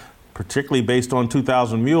shenanigans, particularly based on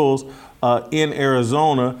 2,000 Mules in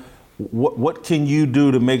Arizona. What can you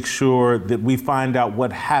do to make sure that we find out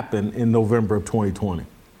what happened in November of 2020?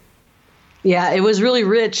 Yeah, it was really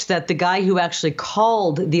rich that the guy who actually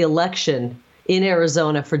called the election in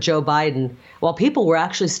Arizona for Joe Biden, while people were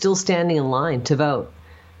actually still standing in line to vote,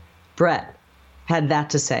 Brett had that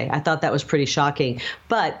to say. I thought that was pretty shocking.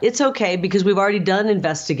 But it's okay because we've already done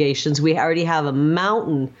investigations. We already have a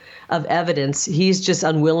mountain of evidence. He's just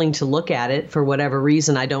unwilling to look at it for whatever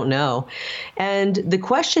reason, I don't know. And the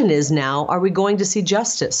question is now, are we going to see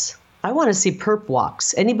justice? I want to see perp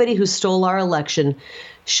walks. Anybody who stole our election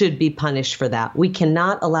should be punished for that. We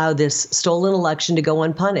cannot allow this stolen election to go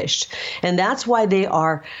unpunished. And that's why they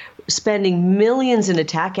are spending millions in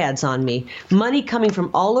attack ads on me, money coming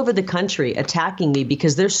from all over the country attacking me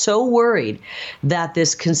because they're so worried that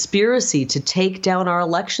this conspiracy to take down our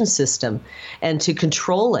election system and to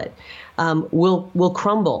control it will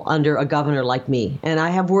crumble under a governor like me. And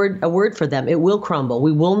I have a word for them. It will crumble.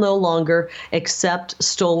 We will no longer accept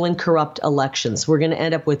stolen, corrupt elections. We're going to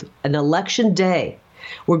end up with an election day.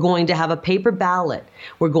 We're going to have a paper ballot.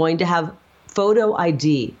 We're going to have photo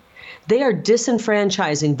ID. They are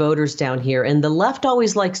disenfranchising voters down here. And the left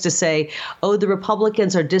always likes to say, oh, the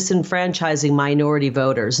Republicans are disenfranchising minority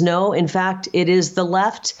voters. No, in fact, it is the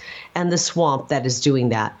left and the swamp that is doing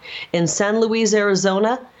that. In San Luis,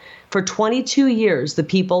 Arizona, for 22 years, the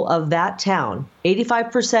people of that town,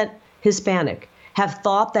 85% Hispanic, have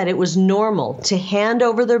thought that it was normal to hand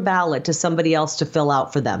over their ballot to somebody else to fill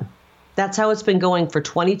out for them. That's how it's been going for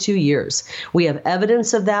 22 years. We have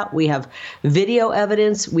evidence of that. We have video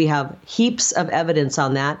evidence. We have heaps of evidence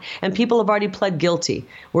on that. And people have already pled guilty.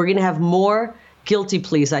 We're going to have more guilty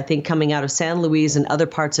pleas, I think, coming out of San Luis and other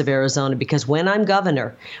parts of Arizona, because when I'm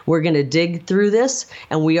governor, we're going to dig through this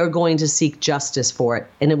and we are going to seek justice for it.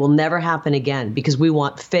 And it will never happen again because we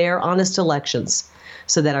want fair, honest elections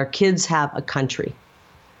so that our kids have a country.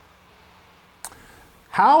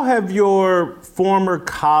 How have your former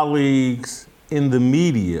colleagues in the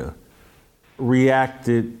media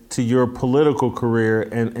reacted to your political career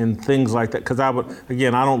and things like that? Because I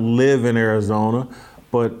don't live in Arizona,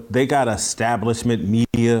 but they got establishment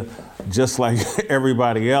media just like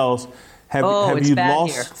everybody else. Have you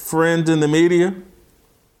lost friends in the media?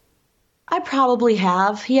 I probably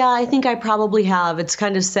have. Yeah, I think I probably have. It's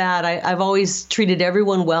kind of sad. I've always treated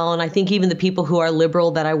everyone well. And I think even the people who are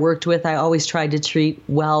liberal that I worked with, I always tried to treat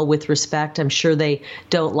well with respect. I'm sure they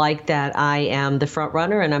don't like that I am the front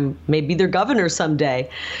runner and I'm maybe their governor someday.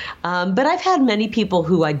 But I've had many people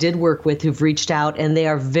who I did work with who've reached out and they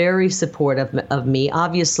are very supportive of me.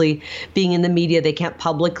 Obviously, being in the media, they can't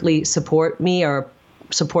publicly support me or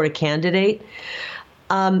support a candidate.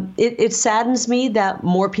 It saddens me that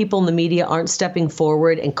more people in the media aren't stepping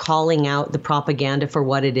forward and calling out the propaganda for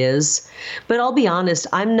what it is. But I'll be honest,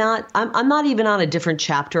 I'm not even on a different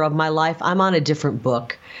chapter of my life. I'm on a different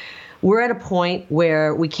book. We're at a point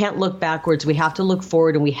where we can't look backwards. We have to look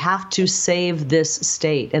forward and we have to save this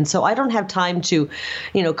state. And so I don't have time to,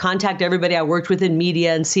 contact everybody I worked with in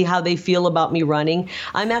media and see how they feel about me running.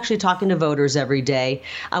 I'm actually talking to voters every day.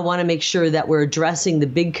 I want to make sure that we're addressing the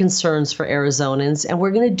big concerns for Arizonans and we're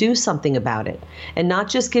going to do something about it and not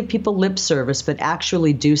just give people lip service, but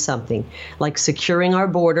actually do something like securing our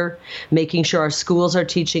border, making sure our schools are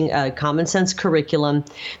teaching a common sense curriculum,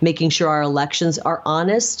 making sure our elections are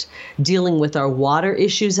honest, dealing with our water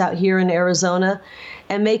issues out here in Arizona,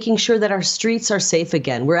 and making sure that our streets are safe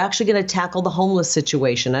again. We're actually going to tackle the homeless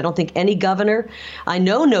situation. I don't think any governor, I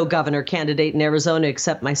know no governor candidate in Arizona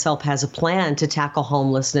except myself has a plan to tackle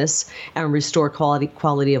homelessness and restore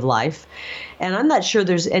quality of life. And I'm not sure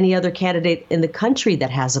there's any other candidate in the country that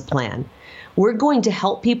has a plan. We're going to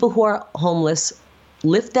help people who are homeless,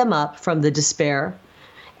 lift them up from the despair,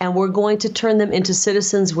 and we're going to turn them into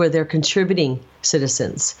citizens where they're contributing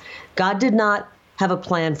citizens. God did not have a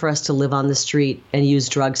plan for us to live on the street and use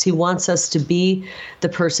drugs. He wants us to be the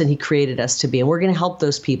person he created us to be. And we're going to help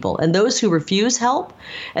those people. And those who refuse help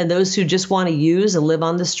and those who just want to use and live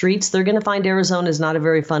on the streets, they're going to find Arizona is not a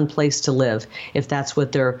very fun place to live if that's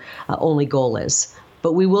what their only goal is.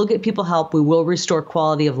 But we will get people help. We will restore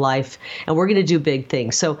quality of life. And we're going to do big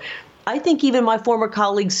things. So I think even my former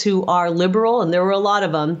colleagues who are liberal, and there were a lot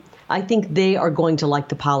of them, I think they are going to like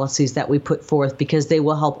the policies that we put forth because they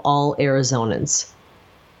will help all Arizonans.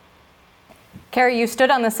 Carrie, you stood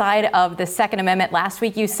on the side of the Second Amendment. Last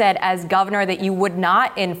week you said as governor that you would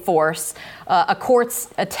not enforce a court's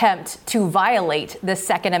attempt to violate the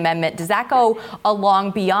Second Amendment. Does that go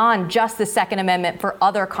along beyond just the Second Amendment for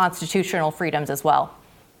other constitutional freedoms as well?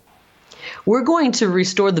 We're going to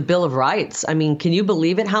restore the Bill of Rights. I mean, can you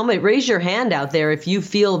believe it? Raise your hand out there if you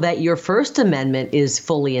feel that your First Amendment is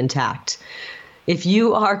fully intact. If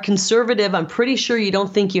you are conservative, I'm pretty sure you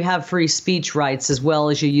don't think you have free speech rights as well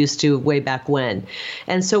as you used to way back when.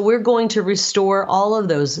 And so we're going to restore all of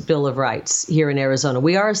those Bill of Rights here in Arizona.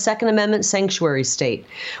 We are a Second Amendment sanctuary state.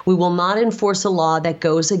 We will not enforce a law that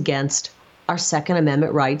goes against our Second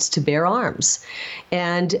Amendment rights to bear arms.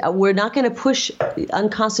 And we're not going to push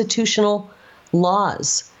unconstitutional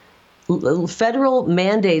laws. Federal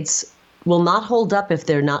mandates will not hold up if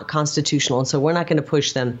they're not constitutional. And so we're not going to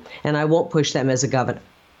push them. And I won't push them as a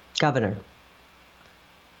governor.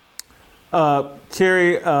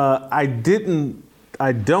 Carrie, I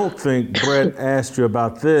don't think Brett asked you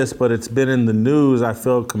about this, but it's been in the news. I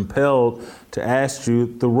feel compelled to ask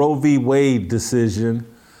you the Roe v. Wade decision.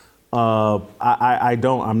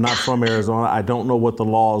 I'm not from Arizona. I don't know what the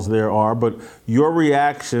laws there are, but your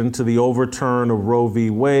reaction to the overturn of Roe v.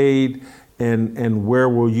 Wade and where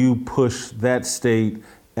will you push that state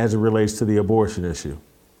as it relates to the abortion issue?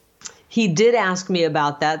 He did ask me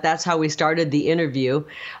about that. That's how we started the interview.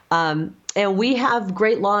 And we have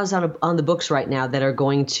great laws on the books right now that are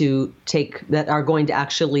going to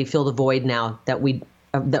actually fill the void now that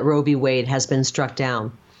Roe v. Wade has been struck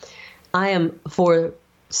down. I am for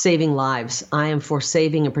saving lives. I am for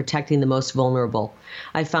saving and protecting the most vulnerable.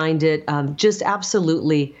 I find it just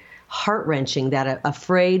absolutely heart-wrenching that a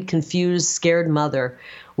afraid, confused, scared mother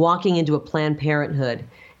walking into a Planned Parenthood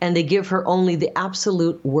and they give her only the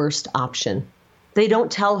absolute worst option. They don't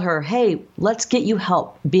tell her, hey, let's get you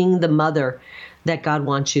help being the mother that God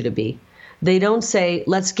wants you to be. They don't say,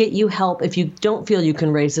 let's get you help if you don't feel you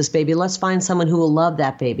can raise this baby. Let's find someone who will love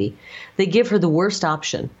that baby. They give her the worst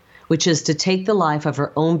option, which is to take the life of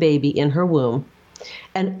her own baby in her womb.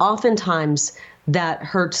 And oftentimes that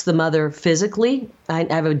hurts the mother physically. I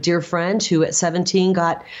have a dear friend who at 17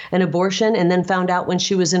 got an abortion and then found out when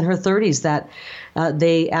she was in her 30s that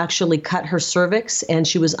they actually cut her cervix and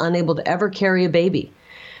she was unable to ever carry a baby.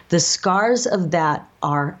 The scars of that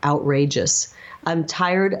are outrageous. I'm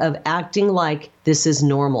tired of acting like this is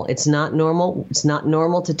normal. It's not normal. It's not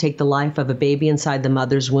normal to take the life of a baby inside the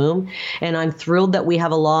mother's womb. And I'm thrilled that we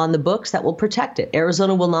have a law in the books that will protect it.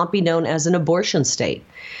 Arizona will not be known as an abortion state.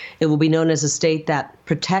 It will be known as a state that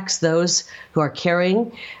protects those who are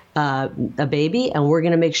carrying a baby, and we're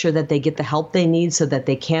going to make sure that they get the help they need so that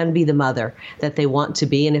they can be the mother that they want to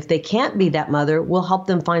be. And if they can't be that mother, we'll help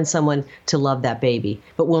them find someone to love that baby.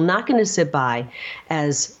 But we're not going to sit by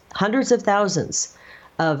as hundreds of thousands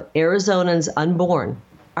of Arizonans unborn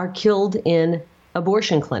are killed in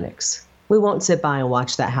abortion clinics. We won't sit by and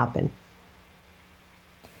watch that happen.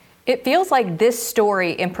 It feels like this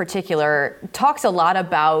story in particular talks a lot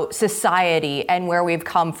about society and where we've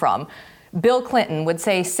come from. Bill Clinton would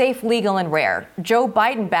say safe, legal, and rare. Joe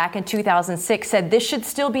Biden back in 2006 said this should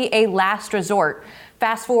still be a last resort.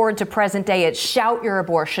 Fast forward to present day, it's shout your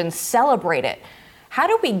abortion, celebrate it. How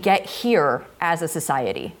do we get here as a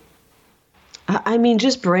society? I mean,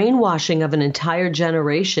 just brainwashing of an entire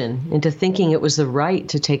generation into thinking it was the right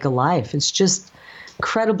to take a life. It's just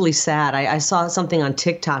incredibly sad. I saw something on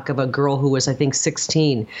TikTok of a girl who was, I think,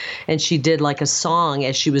 16, and she did like a song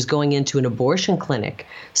as she was going into an abortion clinic,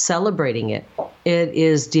 celebrating it. It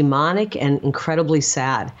is demonic and incredibly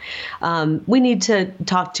sad. We need to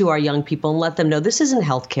talk to our young people and let them know this isn't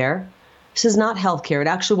healthcare. This is not healthcare. It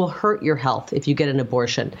actually will hurt your health if you get an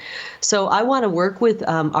abortion. So I want to work with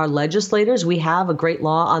our legislators. We have a great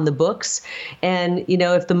law on the books. And, you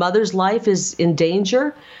know, if the mother's life is in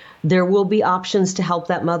danger, there will be options to help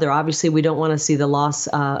that mother. Obviously, we don't want to see the loss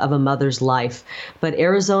of a mother's life. But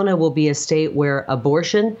Arizona will be a state where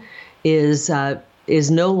abortion is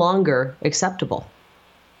no longer acceptable.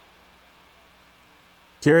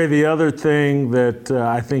 Carrie, the other thing that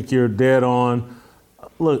I think you're dead on,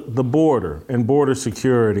 look, the border and border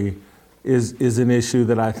security, is an issue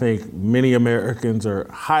that I think many Americans are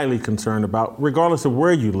highly concerned about, regardless of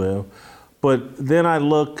where you live. But then I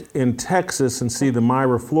look in Texas and see the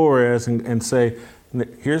Mayra Flores and say,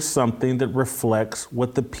 here's something that reflects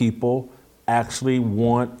what the people actually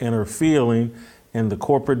want and are feeling, and the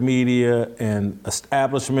corporate media and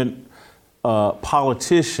establishment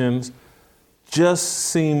politicians just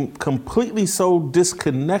seem completely so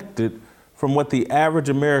disconnected from what the average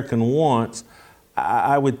American wants.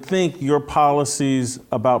 I would think your policies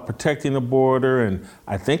about protecting the border, and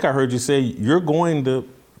I think I heard you say you're going to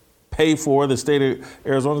pay for, the state of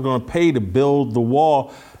Arizona is going to pay to build the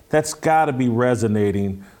wall. That's got to be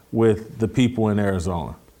resonating with the people in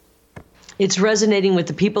Arizona. It's resonating with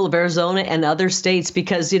the people of Arizona and other states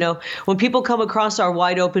because, when people come across our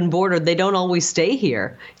wide open border, they don't always stay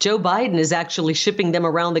here. Joe Biden is actually shipping them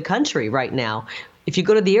around the country right now. If you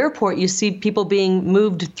go to the airport, you see people being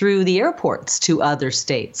moved through the airports to other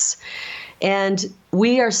states. And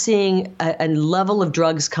we are seeing a level of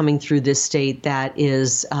drugs coming through this state that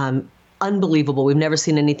is unbelievable. We've never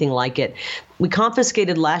seen anything like it. We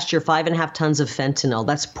confiscated last year 5.5 tons of fentanyl.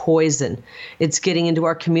 That's poison. It's getting into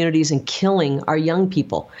our communities and killing our young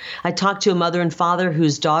people. I talked to a mother and father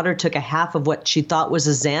whose daughter took a half of what she thought was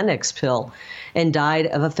a Xanax pill and died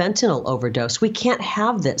of a fentanyl overdose. We can't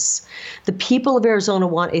have this. The people of Arizona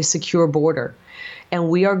want a secure border. And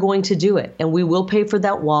we are going to do it. And we will pay for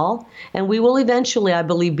that wall. And we will eventually, I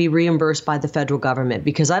believe, be reimbursed by the federal government,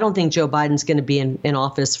 because I don't think Joe Biden's going to be in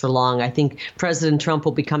office for long. I think President Trump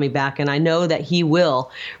will be coming back, and I know that he will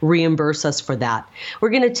reimburse us for that.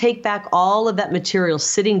 We're going to take back all of that material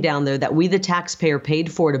sitting down there that we, the taxpayer, paid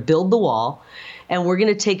for to build the wall, and we're going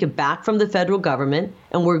to take it back from the federal government,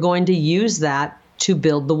 and we're going to use that to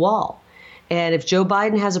build the wall. And if Joe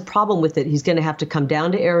Biden has a problem with it, he's going to have to come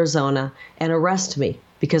down to Arizona and arrest me,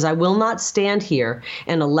 because I will not stand here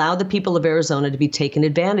and allow the people of Arizona to be taken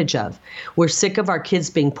advantage of. We're sick of our kids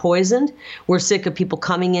being poisoned. We're sick of people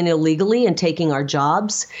coming in illegally and taking our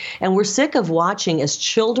jobs. And we're sick of watching as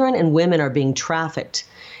children and women are being trafficked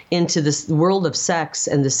into this world of sex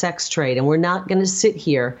and the sex trade. And we're not going to sit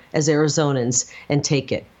here as Arizonans and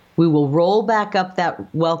take it. We will roll back up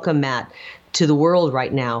that welcome mat to the world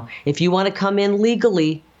right now. If you want to come in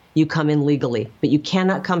legally, you come in legally, but you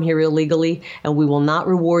cannot come here illegally, and we will not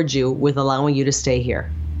reward you with allowing you to stay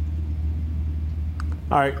here.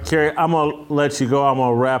 All right, Carrie, I'm going to let you go. I'm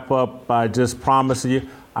going to wrap up by just promising you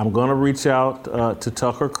I'm going to reach out to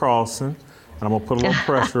Tucker Carlson, and I'm going to put a little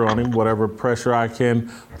pressure on him, whatever pressure I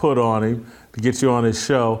can put on him to get you on his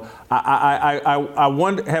show. I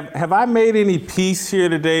wonder, have I made any peace here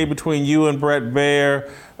today between you and Bret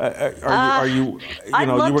Baier? You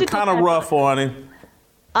were kind of rough on him.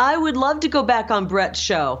 I would love to go back on Bret's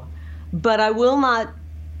show, but I will not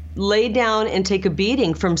lay down and take a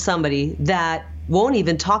beating from somebody that won't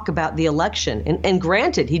even talk about the election. And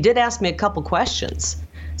granted, he did ask me a couple questions.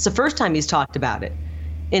 It's the first time he's talked about it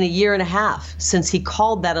in a year and a half since he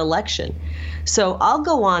called that election. So I'll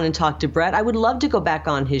go on and talk to Bret. I would love to go back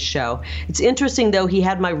on his show. It's interesting, though, he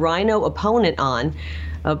had my Rhino opponent on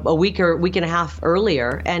a week or week and a half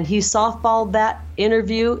earlier, and he softballed that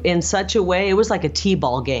interview in such a way, it was like a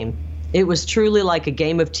t-ball game. It was truly like a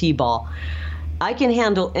game of t-ball. I can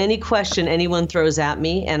handle any question anyone throws at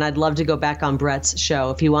me, and I'd love to go back on Bret's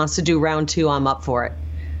show. If he wants to do round 2, I'm up for it.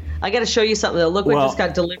 I got to show you something, though. Look what just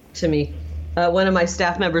got delivered to me. One of my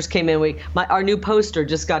staff members came in. Our new poster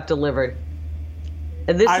just got delivered.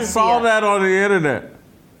 And this I saw that on the internet.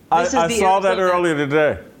 I saw that earlier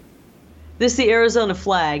today. This is the Arizona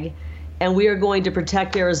flag, and we are going to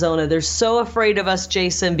protect Arizona. They're so afraid of us,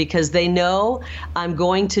 Jason, because they know I'm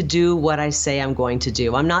going to do what I say I'm going to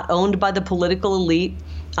do. I'm not owned by the political elite.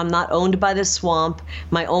 I'm not owned by the swamp.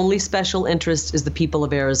 My only special interest is the people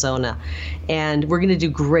of Arizona. And we're going to do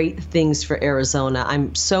great things for Arizona.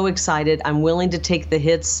 I'm so excited. I'm willing to take the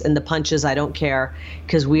hits and the punches. I don't care,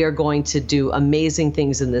 because we are going to do amazing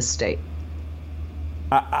things in this state.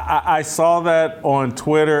 I saw that on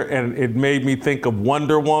Twitter, and it made me think of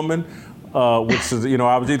Wonder Woman, which is,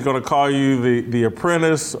 I was either going to call you the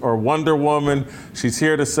Apprentice or Wonder Woman. She's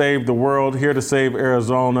here to save the world, here to save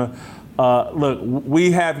Arizona. Look,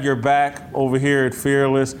 we have your back over here at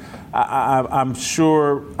Fearless. I'm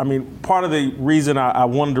sure, part of the reason I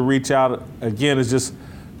wanted to reach out again is just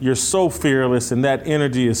you're so fearless, and that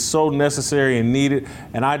energy is so necessary and needed.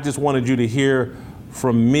 And I just wanted you to hear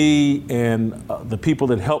from me and the people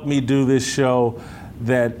that helped me do this show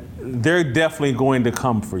that they're definitely going to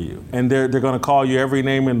come for you. And they're going to call you every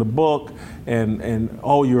name in the book and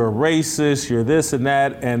oh, you're a racist, you're this and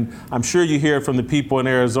that. And I'm sure you hear it from the people in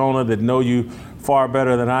Arizona that know you far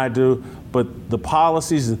better than I do. But the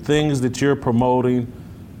policies, the things that you're promoting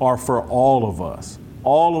are for all of us.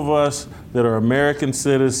 All of us that are American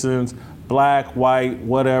citizens, black, white,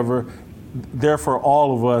 whatever, they're for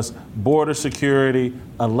all of us. Border security,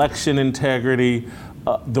 election integrity,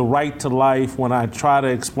 the right to life. When I try to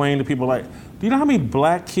explain to people, like, do you know how many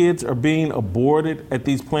black kids are being aborted at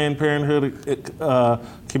these Planned Parenthood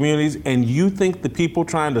communities, and you think the people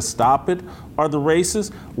trying to stop it are the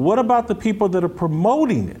racists? What about the people that are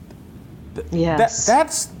promoting it? Yes.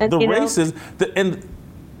 That's the racists. And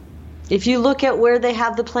if you look at where they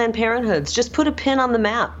have the Planned Parenthoods, just put a pin on the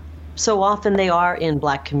map. So often they are in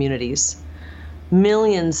black communities.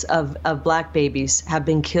 Millions of black babies have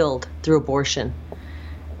been killed through abortion.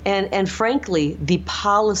 And frankly, the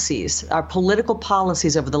policies, our political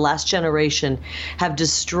policies over the last generation have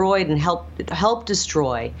destroyed and helped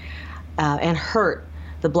destroy and hurt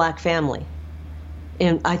the black family.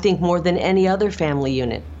 And I think more than any other family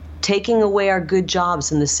unit. Taking away our good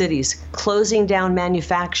jobs in the cities, closing down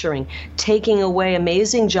manufacturing, taking away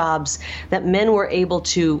amazing jobs that men were able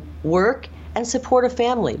to work and support a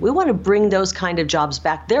family. We want to bring those kind of jobs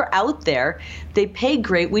back. They're out there. They pay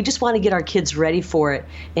great. We just want to get our kids ready for it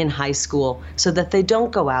in high school so that they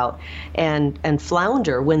don't go out and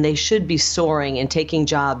flounder when they should be soaring and taking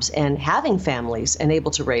jobs and having families and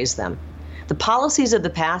able to raise them. The policies of the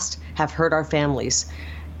past have hurt our families.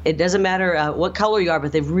 It doesn't matter what color you are,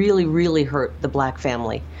 but they've really, really hurt the black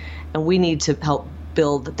family. And we need to help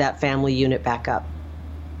build that family unit back up.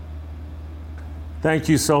 Thank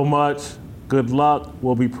you so much. Good luck.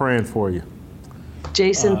 We'll be praying for you.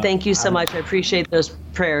 Jason, thank you so much. I appreciate those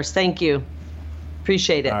prayers. Thank you.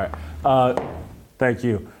 Appreciate it. All right. Thank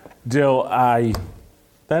you. Jill,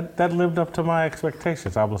 that lived up to my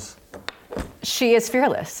expectations. She is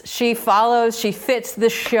fearless. She fits the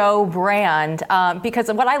show brand because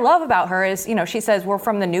what I love about her is, she says, we're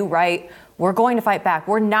from the new right. We're going to fight back.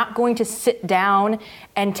 We're not going to sit down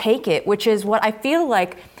and take it, which is what I feel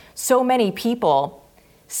like so many people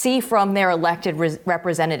see from their elected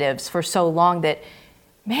representatives for so long that,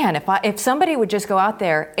 man, if somebody would just go out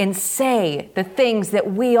there and say the things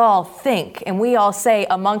that we all think and we all say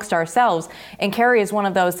amongst ourselves, and Kari is one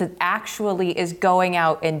of those that actually is going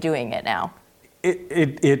out and doing it now.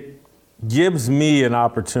 It gives me an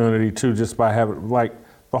opportunity to, just by having, like,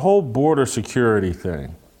 the whole border security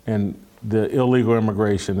thing and the illegal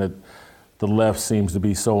immigration that the left seems to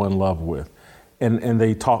be so in love with. And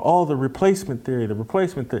they talk, the replacement theory.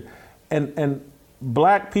 And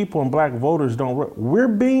black people and black voters we're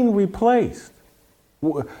being replaced.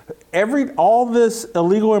 All this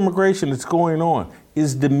illegal immigration that's going on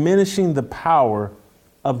is diminishing the power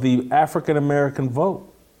of the African American vote.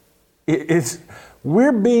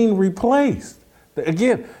 We're being replaced.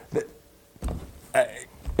 Again,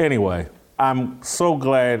 anyway, I'm so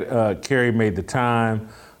glad Kari made the time.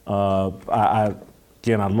 I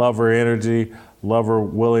love her energy, love her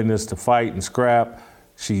willingness to fight and scrap.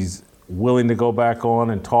 She's willing to go back on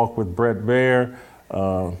and talk with Bret Baier.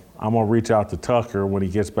 I'm gonna reach out to Tucker when he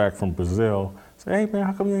gets back from Brazil. Say, hey man,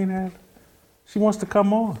 how come you ain't had? She wants to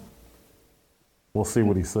come on. We'll see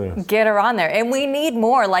what he says. Get her on there. And we need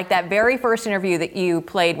more, like that very first interview that you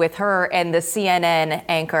played with her and the CNN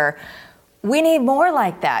anchor. We need more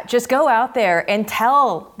like that. Just go out there and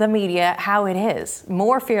tell the media how it is.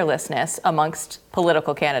 More fearlessness amongst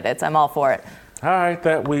political candidates. I'm all for it. All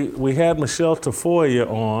right, we had Michelle Tafoya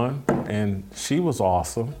on, and she was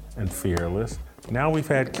awesome and fearless. Now we've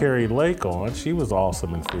had Kari Lake on. She was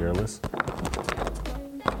awesome and fearless.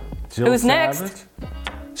 Jill Who's Savage, next?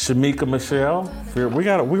 Shamika Michelle.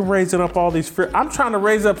 We're raising up all these I'm trying to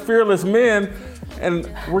raise up fearless men,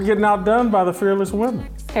 and we're getting outdone by the fearless women.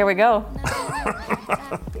 Here we go.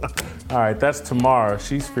 All right, that's Tamara.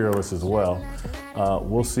 She's fearless as well.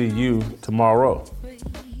 We'll see you tomorrow.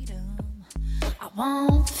 I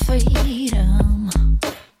want freedom.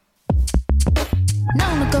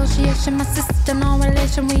 No negotiation, my sister, no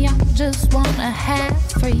relation. We all just wanna have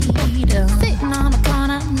freedom. Sitting on a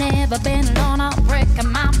corner, never been alone. I'll break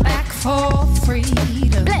my back for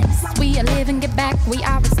freedom. Blessed, we are living, get back. We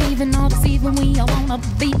are receiving, all deceiving. We all wanna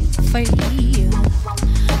be free.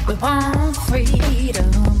 We want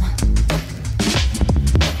freedom.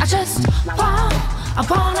 I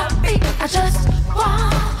wanna be, I just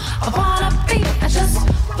wanna be, I just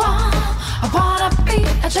wanna be,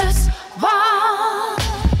 I